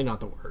 it's definitely not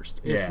the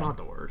worst. It's not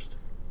the worst.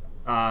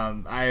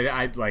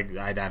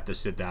 I'd have to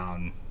sit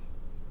down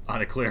on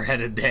a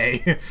clear-headed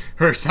day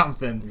or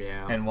something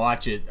and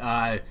watch it.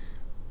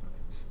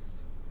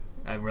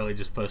 I'm really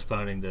just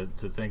postponing to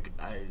think.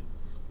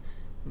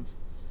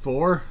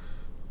 4?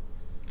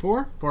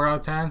 4? 4 out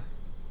of 10?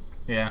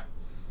 Yeah.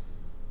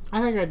 I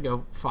think I'd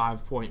go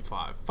 5.5.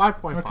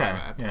 5.5 okay.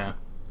 out of 10. Yeah.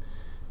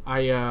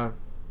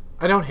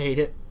 I don't hate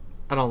it.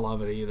 I don't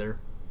love it either.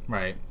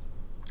 Right.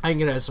 I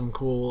think it has some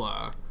cool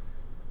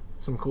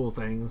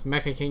things.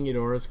 Mecha King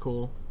Ghidorah is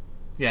cool.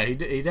 Yeah,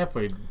 he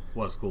definitely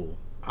was cool.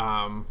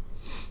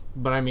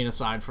 But I mean,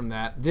 aside from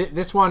that,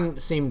 this one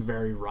seemed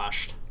very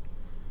rushed.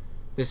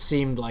 This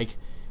seemed like,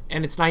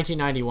 and it's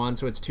 1991,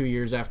 so it's 2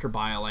 years after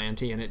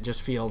Biollante, and it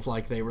just feels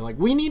like they were like,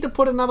 we need to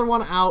put another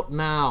one out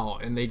now,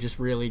 and they just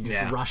really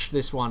rushed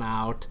this one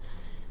out.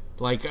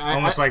 Like,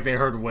 almost like they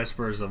heard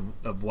whispers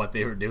of what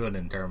they were doing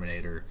in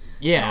Terminator.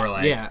 Yeah,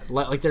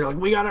 like they're like,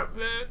 we gotta,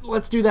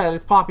 let's do that.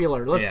 It's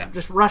popular. Let's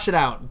just rush it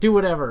out. Do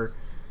whatever.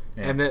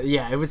 Yeah. And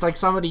it was like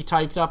somebody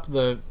typed up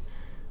the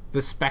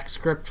spec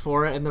script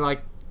for it, and they're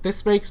like,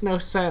 this makes no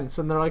sense.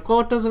 And they're like, well,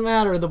 it doesn't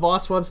matter. The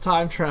boss wants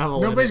time travel.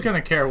 Nobody's going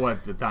to care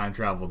what the time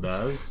travel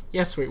does.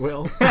 Yes, we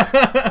will.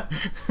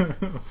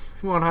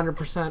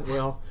 100%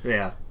 will.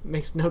 Yeah.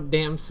 Makes no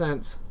damn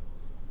sense.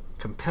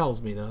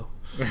 Compels me, though.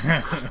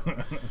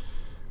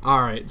 All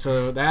right,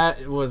 so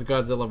that was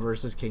Godzilla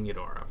versus King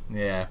Ghidorah.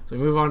 Yeah. So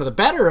we move on to the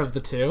better of the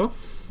two.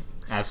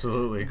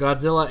 Absolutely.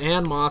 Godzilla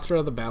and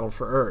Mothra, the battle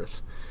for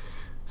Earth.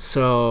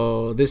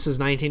 So this is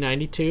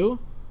 1992.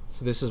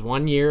 So this is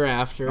 1 year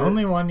after.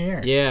 Only 1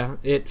 year. Yeah,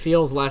 it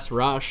feels less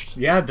rushed.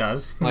 Yeah, it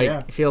does.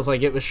 It feels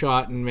like it was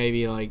shot in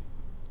maybe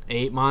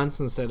 8 months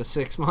instead of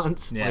 6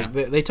 months. Yeah.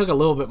 They took a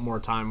little bit more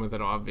time with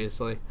it,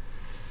 obviously.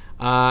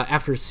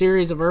 After a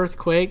series of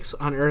earthquakes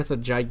unearth a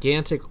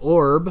gigantic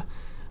orb,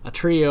 a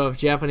trio of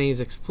Japanese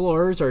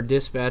explorers are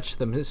dispatched to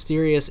the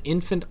mysterious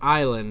Infant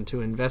Island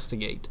to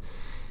investigate.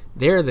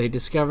 There they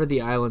discover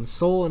the island's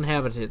sole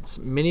inhabitants,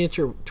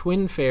 miniature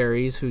twin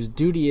fairies whose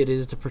duty it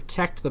is to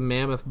protect the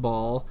mammoth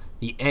ball,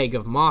 the egg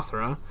of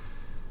Mothra.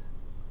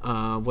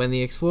 When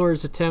the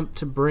explorers attempt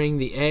to bring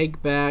the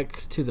egg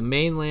back to the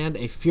mainland,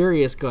 a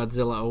furious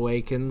Godzilla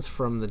awakens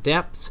from the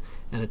depths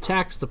and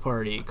attacks the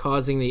party,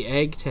 causing the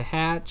egg to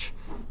hatch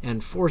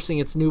and forcing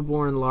its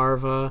newborn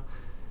larva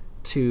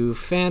to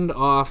fend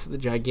off the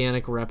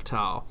gigantic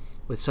reptile.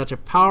 With such a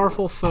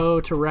powerful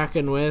foe to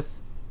reckon with,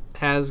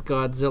 has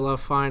Godzilla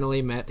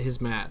finally met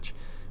his match?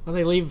 Well,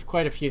 they leave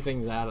quite a few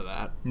things out of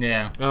that.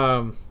 Yeah.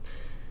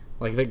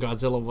 Like that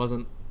Godzilla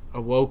wasn't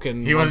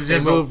awoken once they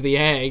moved the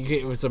egg.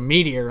 It was a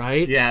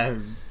meteorite. Yeah.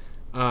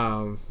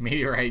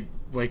 Meteorite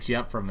wakes you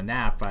up from a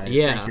nap. I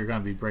think you're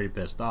going to be pretty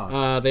pissed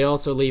off. They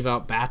also leave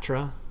out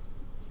Batra.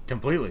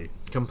 Completely.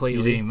 You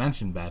didn't even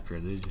mention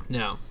Batra, did you?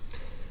 No.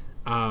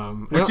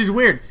 Which is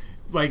weird.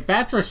 Like,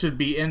 Batra should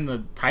be in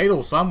the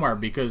title somewhere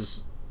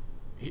because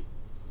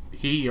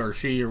he or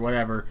she or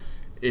whatever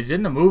is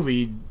in the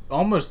movie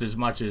almost as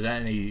much as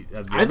any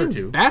of the other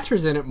two.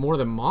 Batra's in it more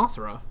than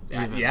Mothra.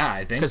 Yeah,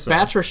 I think so. Because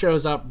Batra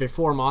shows up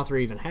before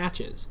Mothra even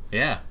hatches.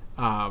 Yeah.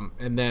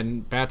 And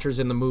then Batra's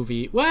in the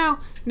movie.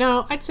 Well,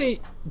 no, I'd say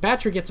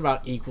Batra gets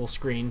about equal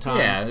screen time.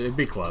 Yeah, it'd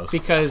be close.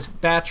 Because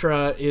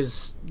Batra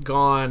is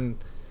gone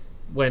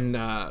when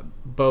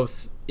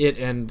both it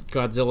and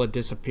Godzilla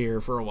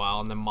disappear for a while,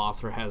 and then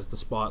Mothra has the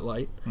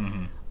spotlight.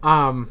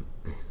 Mm-hmm.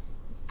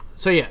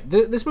 So yeah,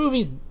 this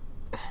movie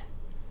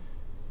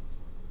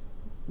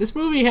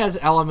has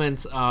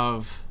elements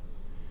of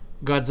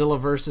Godzilla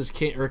versus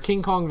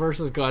King Kong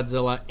versus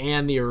Godzilla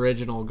and the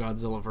original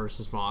Godzilla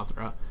versus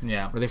Mothra.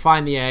 Yeah. Where they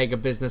find the egg, a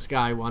business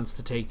guy wants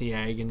to take the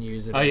egg and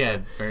use it as a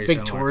very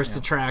big similar, tourist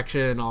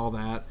attraction and all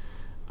that.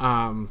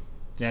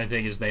 The only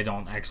thing is they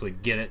don't actually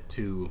get it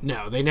to...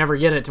 No, they never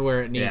get it to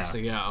where it needs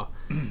to go.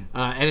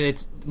 And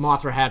it's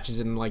Mothra hatches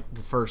in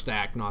the first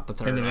act, not the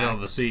third act. In the middle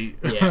of the sea.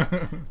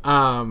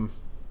 Yeah.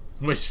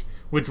 Which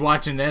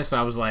watching this,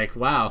 I was like,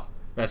 wow,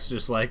 that's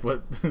just like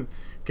what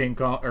King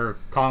Kong or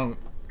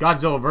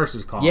Godzilla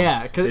versus Kong.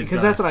 Yeah,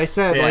 because that's what I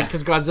said. Yeah.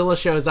 Because Godzilla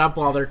shows up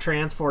while they're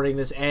transporting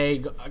this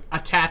egg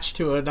attached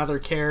to another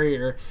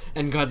carrier,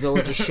 and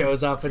Godzilla just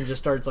shows up and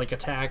just starts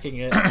attacking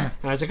it. And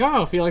I was like,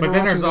 oh, I feel like we're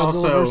watching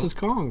Godzilla versus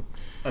Kong.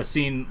 A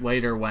scene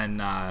later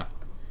when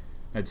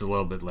it's a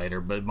little bit later,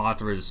 but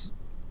Mothra's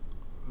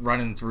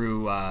running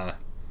through.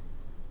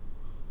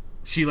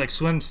 She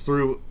swims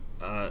through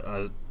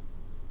a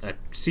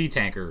sea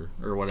tanker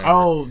or whatever.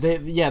 Oh,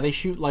 they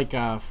shoot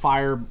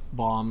fire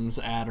bombs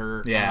at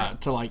her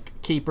to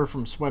keep her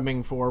from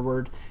swimming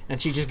forward, and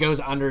she just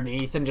goes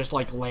underneath and just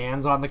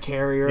lands on the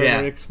carrier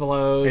and it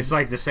explodes.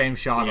 It's the same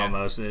shot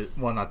almost.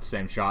 Well, not the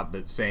same shot,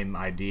 but same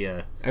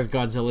idea. As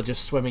Godzilla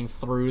just swimming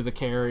through the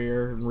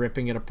carrier and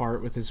ripping it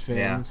apart with his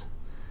fins.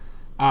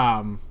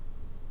 Yeah.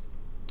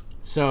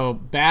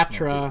 So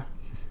Batra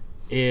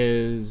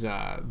is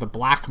the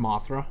Black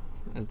Mothra,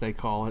 as they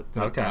call it.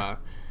 Okay.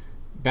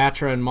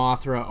 Batra and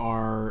Mothra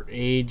are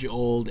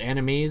age-old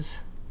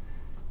enemies,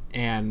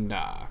 and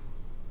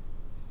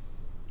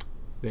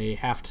they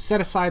have to set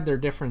aside their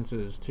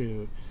differences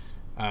to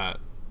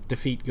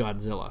defeat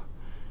Godzilla,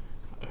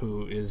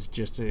 who is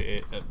just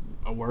a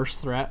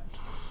worse threat.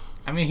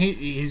 I mean,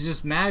 he's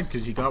just mad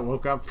because he got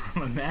woke up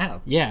from a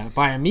nap. Yeah,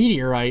 by a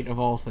meteorite of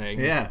all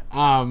things. Yeah.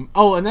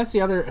 And that's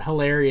the other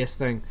hilarious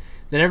thing,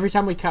 that every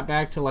time we cut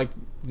back to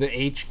the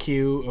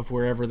HQ of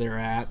wherever they're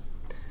at,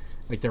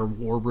 their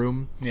war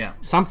room. Yeah.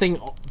 Something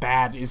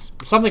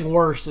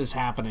worse is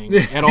happening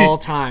at all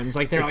times.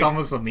 It's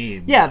almost a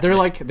meme. Yeah,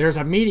 they're there's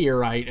a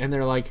meteorite, and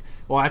they're like,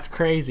 well, that's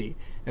crazy.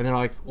 And they're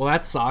like, well,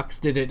 that sucks.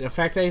 Did it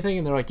affect anything?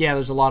 And they're like, yeah,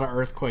 there's a lot of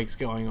earthquakes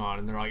going on.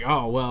 And they're like,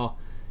 oh, well,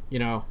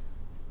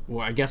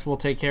 I guess we'll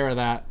take care of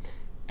that.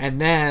 And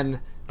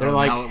then they're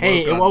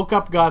hey, it woke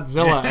up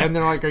Godzilla. And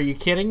they're like, are you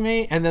kidding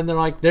me? And then they're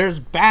like,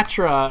 there's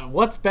Batra.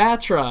 What's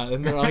Batra?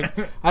 And they're like,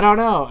 I don't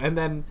know. And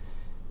then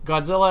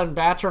Godzilla and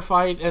Batra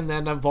fight, and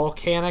then a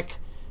volcanic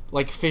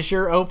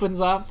fissure opens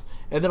up,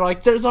 and they're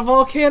like, there's a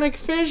volcanic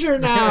fissure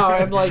now.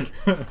 And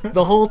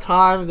the whole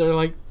time they're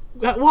like,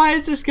 why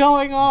is this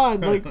going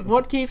on?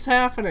 What keeps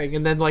happening?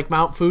 And then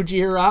Mount Fuji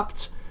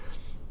erupts,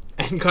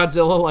 and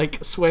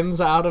Godzilla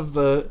swims out of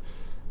the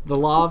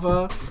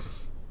lava.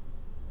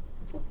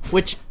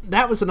 Which,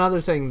 that was another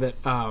thing that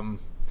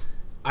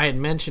I had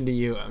mentioned to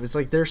you. I was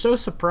they're so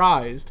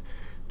surprised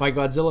by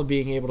Godzilla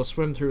being able to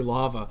swim through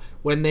lava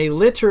when they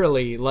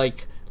literally,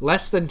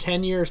 less than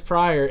 10 years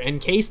prior,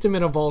 encased him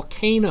in a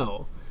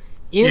volcano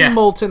in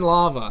molten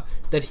lava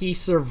that he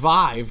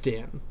survived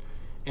in.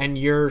 and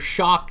you're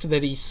shocked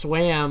that he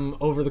swam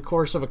over the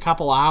course of a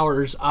couple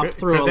hours up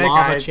through a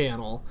lava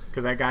channel.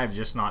 Could that guy have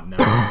just not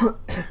known?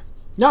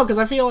 No, because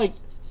I feel like...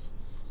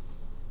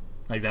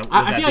 that.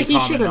 I feel like he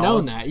should have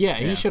known that. Yeah,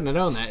 he shouldn't have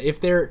known that. If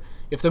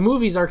the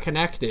movies are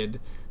connected,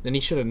 then he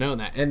should have known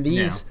that. And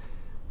these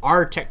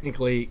are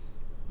technically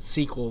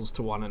sequels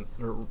to one...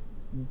 Or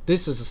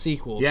this is a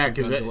sequel to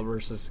Godzilla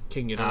vs.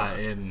 King Ghidorah.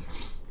 In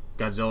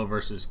Godzilla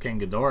vs. King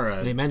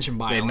Ghidorah, they mentioned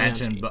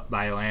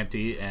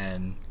Biollante,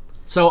 and...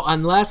 So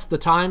unless the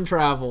time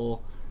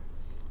travel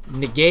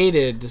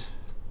negated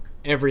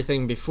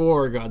everything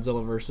before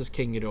Godzilla vs.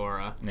 King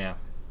Ghidorah... Yeah.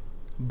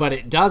 But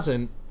it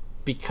doesn't,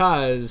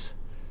 because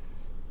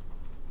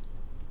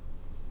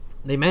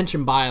they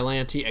mention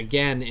Biollante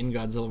again in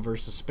Godzilla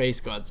vs. Space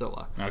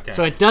Godzilla. Okay.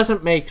 So it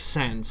doesn't make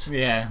sense.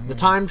 Yeah. The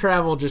time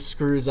travel just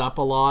screws up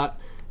a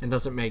lot and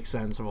doesn't make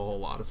sense of a whole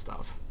lot of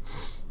stuff.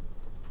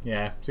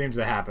 Yeah, seems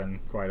to happen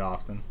quite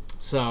often.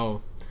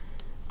 So,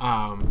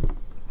 so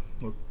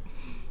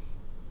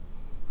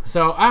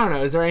I don't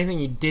know. Is there anything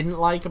you didn't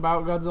like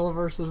about Godzilla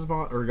vs.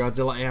 or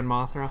Godzilla and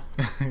Mothra?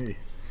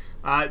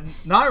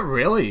 Not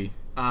really.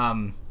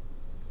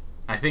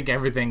 I think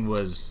everything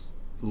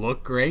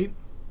looked great.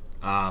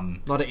 A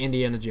lot of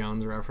Indiana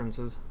Jones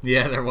references.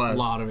 Yeah, there was. A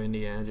lot of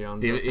Indiana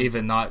Jones references.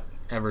 Even not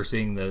ever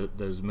seeing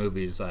those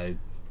movies, I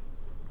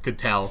could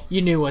tell.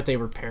 You knew what they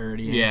were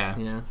parodying.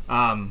 Yeah.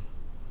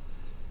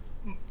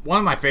 One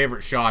of my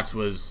favorite shots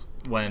was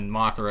when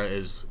Mothra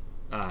is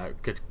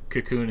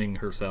cocooning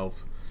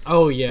herself.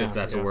 Oh, yeah. If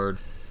that's a word.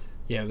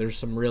 Yeah, there's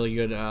some really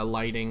good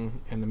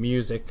lighting and the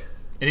music.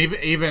 And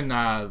even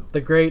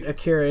the great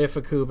Akira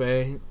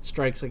Ifukube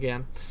strikes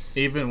again.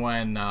 Even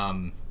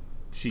when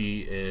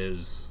she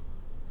is,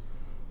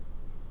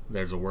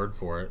 there's a word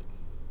for it.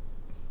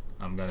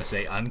 I'm gonna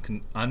say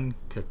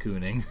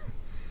uncocooning.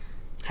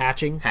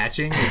 Hatching.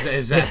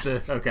 Is that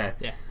the okay?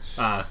 Yeah.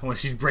 When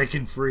she's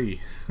breaking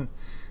free.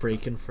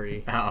 Breaking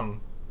free.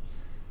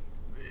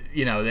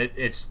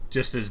 It's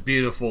just as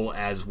beautiful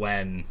as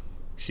when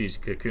she's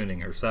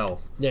cocooning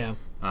herself. Yeah.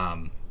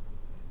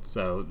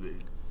 So.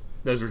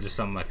 Those are just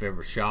some of my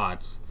favorite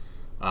shots.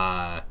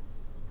 The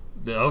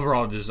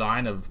overall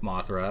design of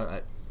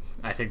Mothra,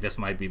 I think this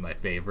might be my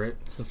favorite.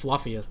 It's the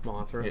fluffiest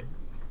Mothra.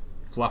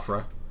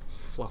 Fluffra.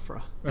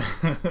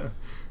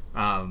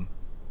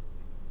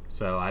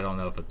 So I don't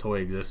know if a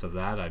toy exists of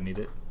that. I need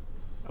it.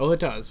 Oh, it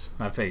does.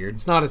 I figured.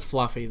 It's not as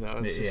fluffy,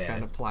 though. It's just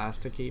kind of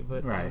plasticky.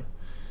 But right.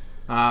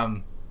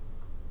 I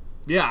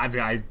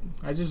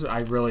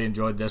really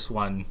enjoyed this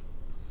one.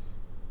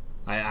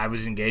 I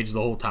was engaged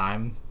the whole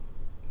time.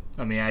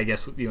 I mean, I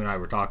guess you and I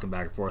were talking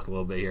back and forth a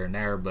little bit here and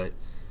there, but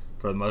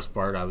for the most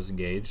part, I was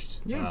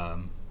engaged. Yeah.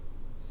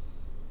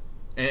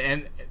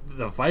 And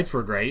the fights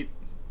were great.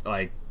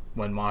 Like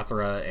when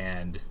Mothra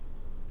and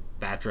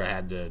Batra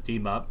had to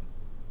team up.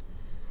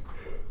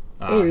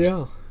 Oh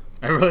yeah.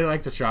 I really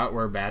liked the shot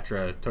where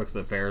Batra took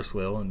the Ferris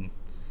wheel and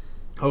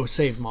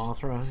saved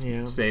Mothra.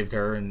 Yeah. Saved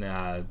her and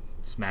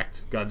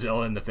smacked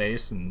Godzilla in the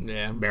face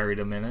and buried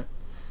him in it.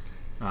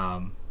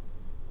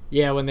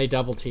 Yeah, when they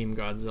double team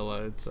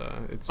Godzilla, it's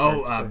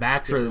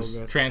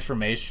Batra's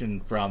transformation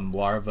from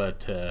larva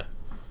to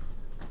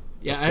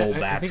full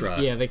Batra. I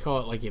think, they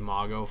call it like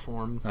Imago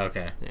form.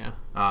 Okay. Yeah.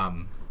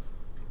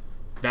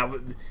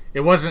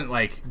 It wasn't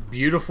like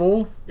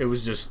beautiful. It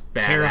was just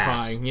badass.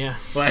 Terrifying. Yeah.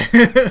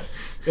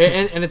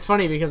 and it's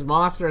funny because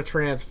Mothra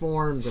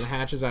transforms and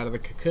hatches out of the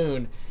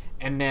cocoon.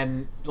 And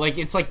then,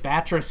 it's like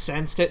Batra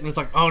sensed it and was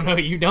like, "Oh no,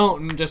 you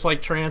don't!" and just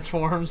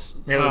transforms.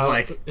 It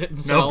was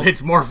himself. Nope,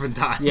 it's morphin'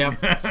 time.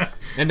 Yep.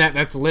 And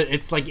that's lit.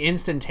 It's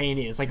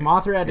instantaneous. Like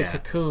Mothra had to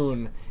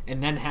cocoon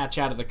and then hatch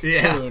out of the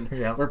cocoon.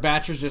 Yeah. Where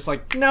Batra's just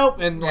nope,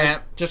 and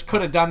just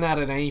could have done that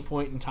at any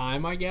point in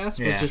time. I guess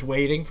was just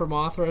waiting for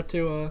Mothra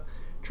to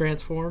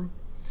transform.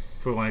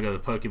 If we want to go the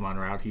Pokemon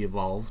route, he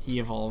evolved.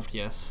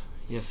 Yes,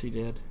 he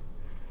did.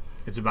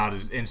 It's about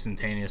as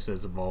instantaneous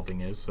as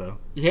evolving is. So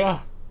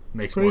yeah.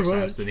 Makes more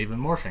sense than even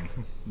morphing,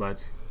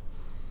 but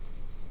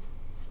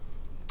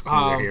it's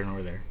neither here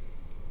nor there.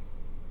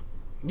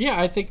 Yeah,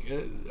 I think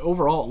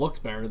overall it looks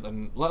better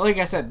than... Like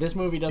I said, this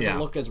movie doesn't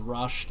look as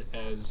rushed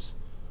as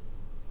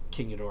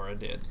King Ghidorah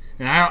did.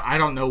 And I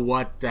don't know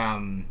what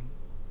am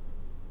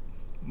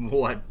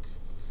I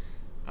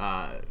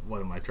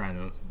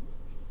trying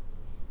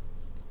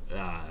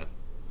to...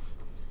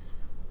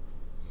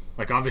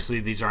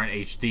 obviously these aren't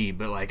HD,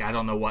 but I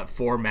don't know what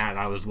format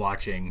I was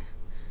watching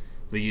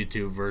the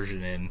YouTube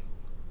version in,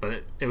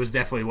 but it was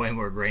definitely way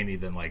more grainy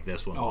than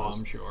this one was. Oh,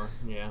 I'm sure.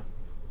 Yeah.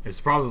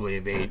 It's probably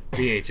a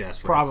VHS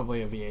rip.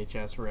 Probably a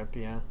VHS rip,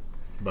 yeah.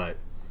 But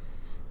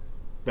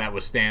that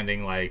was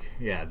standing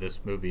this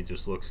movie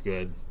just looks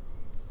good.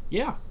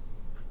 Yeah.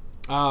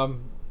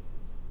 And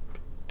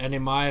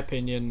in my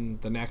opinion,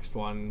 the next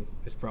one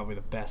is probably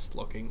the best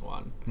looking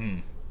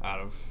one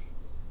out of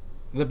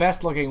the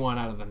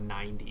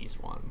 90s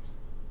ones.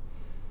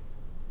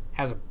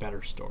 Has a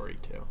better story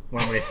too.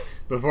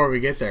 Before we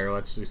get there,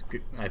 let's just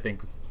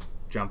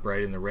jump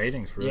right in the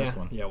ratings for this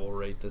one. Yeah, we'll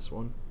rate this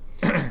one.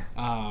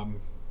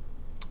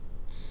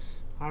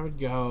 I would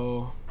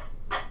go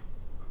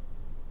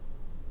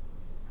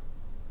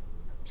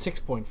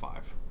 6.5.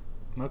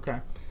 Okay.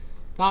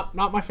 Not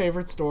my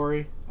favorite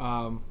story.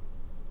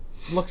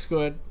 Looks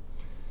good.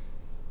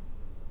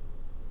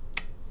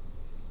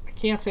 I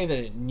can't say that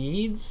it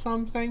needs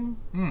something,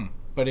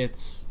 but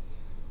it's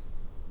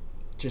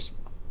just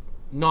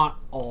not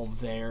all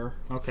there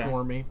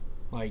for me.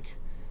 Like,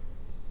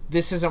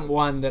 this isn't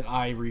one that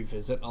I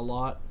revisit a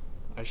lot,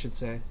 I should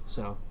say.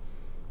 So,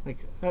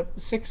 like,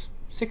 6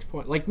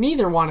 point. Like,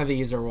 neither one of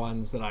these are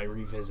ones that I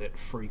revisit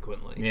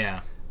frequently.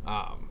 Yeah.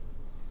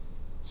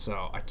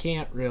 So I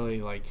can't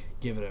really, like,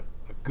 give it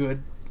a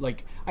good,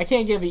 like, I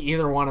can't give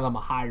either one of them a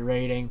high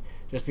rating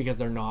just because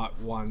they're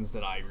not ones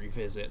that I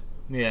revisit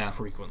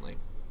frequently.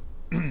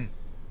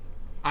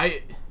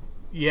 I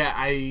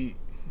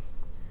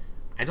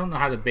don't know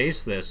how to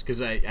base this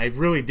because I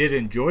really did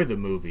enjoy the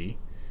movie.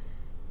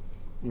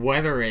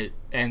 Whether it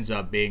ends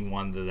up being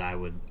one that I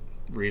would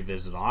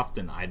revisit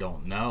often, I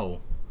don't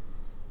know.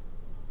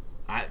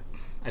 I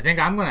think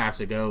I'm going to have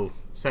to go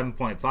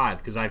 7.5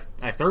 because I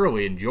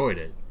thoroughly enjoyed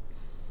it.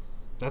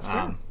 That's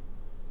fair.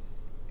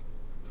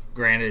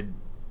 Granted,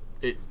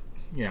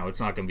 it's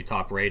not going to be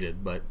top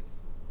rated, but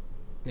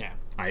yeah,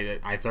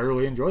 I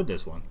thoroughly enjoyed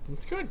this one.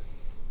 It's good.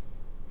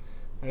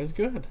 That is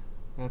good.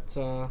 That's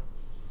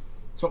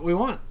what we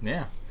want.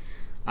 Yeah.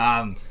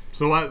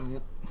 So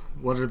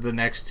what are the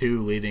next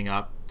two leading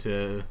up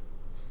to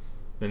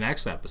the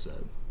next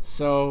episode?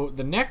 So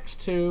the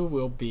next two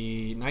will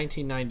be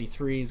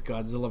 1993's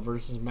Godzilla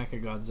vs.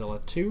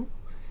 Mechagodzilla 2.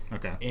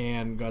 Okay.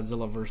 And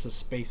Godzilla vs.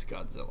 Space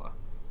Godzilla.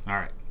 All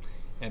right.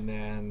 And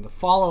then the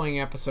following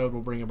episode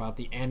will bring about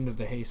the end of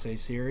the Heisei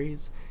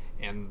series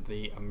and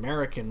the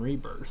American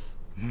Rebirth.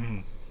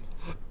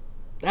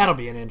 That'll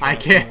be an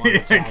interesting one to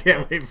tackle. I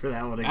can't wait for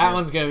that one again. That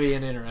one's going to be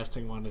an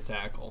interesting one to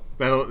tackle.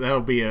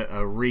 That'll be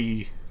a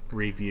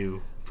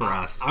review for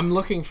us. I'm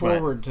looking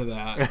forward to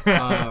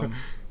that.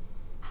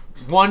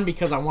 One,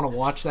 because I want to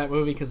watch that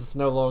movie because it's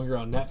no longer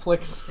on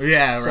Netflix.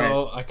 Yeah, right.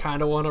 So I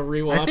kind of want to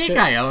rewatch it. I think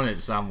I own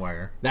it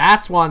somewhere.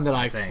 That's one that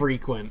I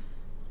frequent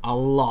a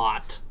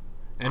lot.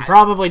 And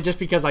probably just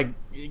because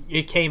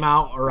it came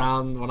out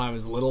around when I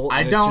was little,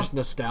 and it's just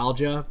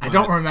nostalgia. I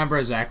don't remember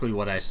exactly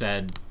what I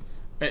said.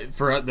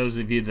 For those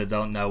of you that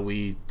don't know,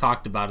 we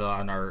talked about it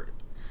on our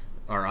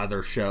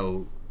other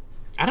show.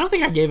 I don't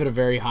think I gave it a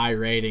very high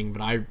rating,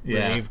 but I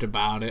raved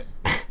about it.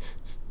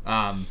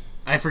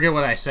 I forget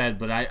what I said,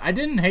 but I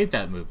didn't hate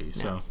that movie.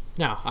 So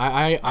no,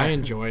 I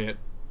enjoy it.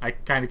 I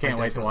kind of can't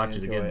wait to watch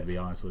it again, to be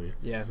honest with you.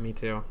 Yeah, me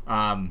too.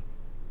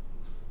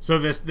 So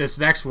this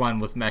next one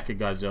with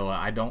Mechagodzilla,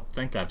 I don't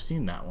think I've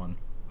seen that one.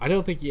 I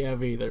don't think you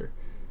have either.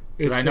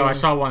 I know I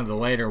saw one of the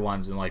later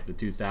ones in like the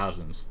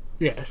 2000s.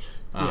 Yes.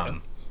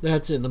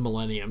 That's in the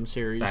Millennium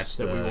series. That's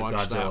that we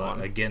watched. Godzilla that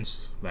one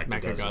against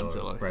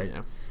Mechagodzilla, right?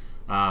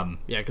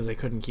 Yeah. Because they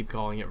couldn't keep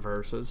calling it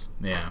Versus.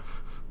 Yeah.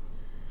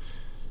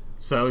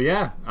 So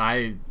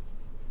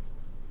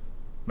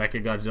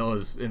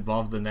Mechagodzilla's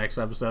involved in the next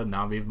episode.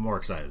 Now I'm even more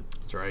excited.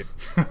 That's right.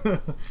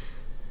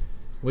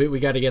 We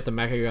got to get the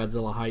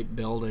Mechagodzilla hype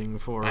building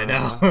for I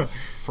know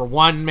for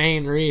one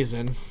main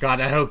reason. God,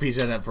 I hope he's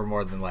in it for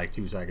more than like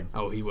 2 seconds.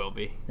 Oh, he will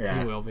be.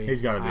 Yeah, he will be.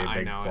 He's got to be a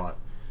big plot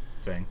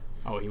thing.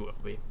 Oh, he will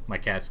be. My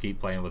cats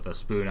keep playing with a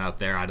spoon out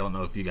there. I don't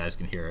know if you guys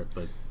can hear it,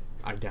 but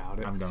I doubt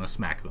it. I'm gonna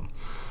smack them.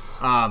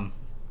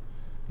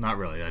 Not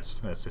really.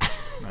 That's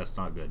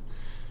not good.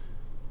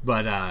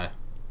 But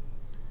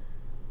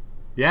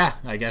yeah,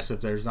 I guess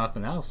if there's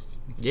nothing else,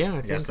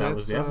 I guess that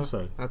was the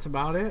episode. That's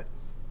about it.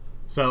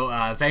 So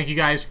thank you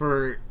guys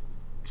for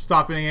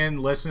stopping in,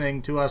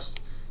 listening to us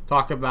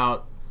talk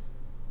about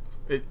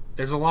it.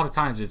 There's a lot of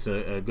times it's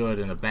a good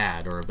and a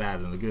bad, or a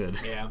bad and a good.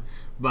 Yeah.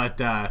 But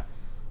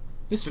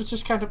this was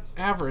just kind of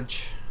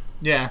average.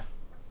 Yeah.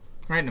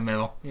 Right in the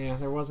middle. Yeah,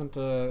 there wasn't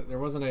a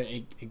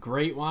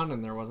great one,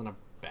 and there wasn't a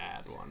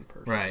bad one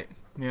per se. Right.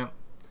 Yeah.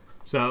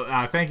 So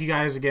thank you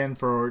guys again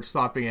for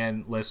stopping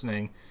in,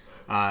 listening.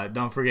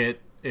 Don't forget,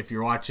 if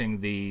you're watching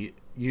the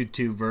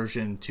YouTube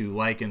version, to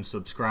like and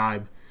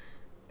subscribe,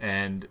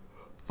 and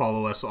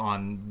follow us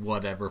on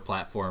whatever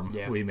platform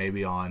we may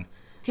be on.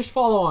 Just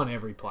follow on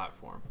every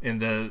platform. In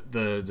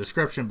the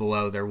description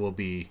below, there will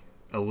be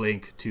a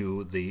link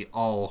to the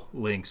All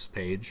Links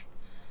page,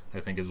 I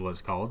think is what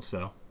it's called.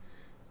 So,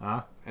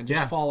 and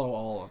just follow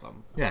all of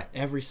them. Yeah.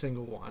 Every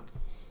single one.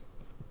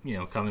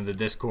 Come in the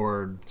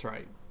Discord. That's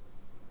right.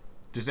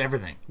 Just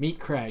everything. Meet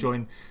Craig.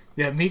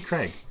 Meet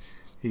Craig.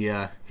 He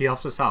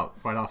helps us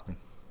out quite often.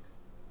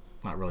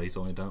 Not really. He's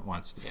only done it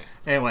once. Yeah.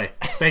 Anyway,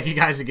 thank you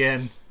guys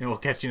again, and we'll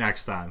catch you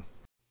next time.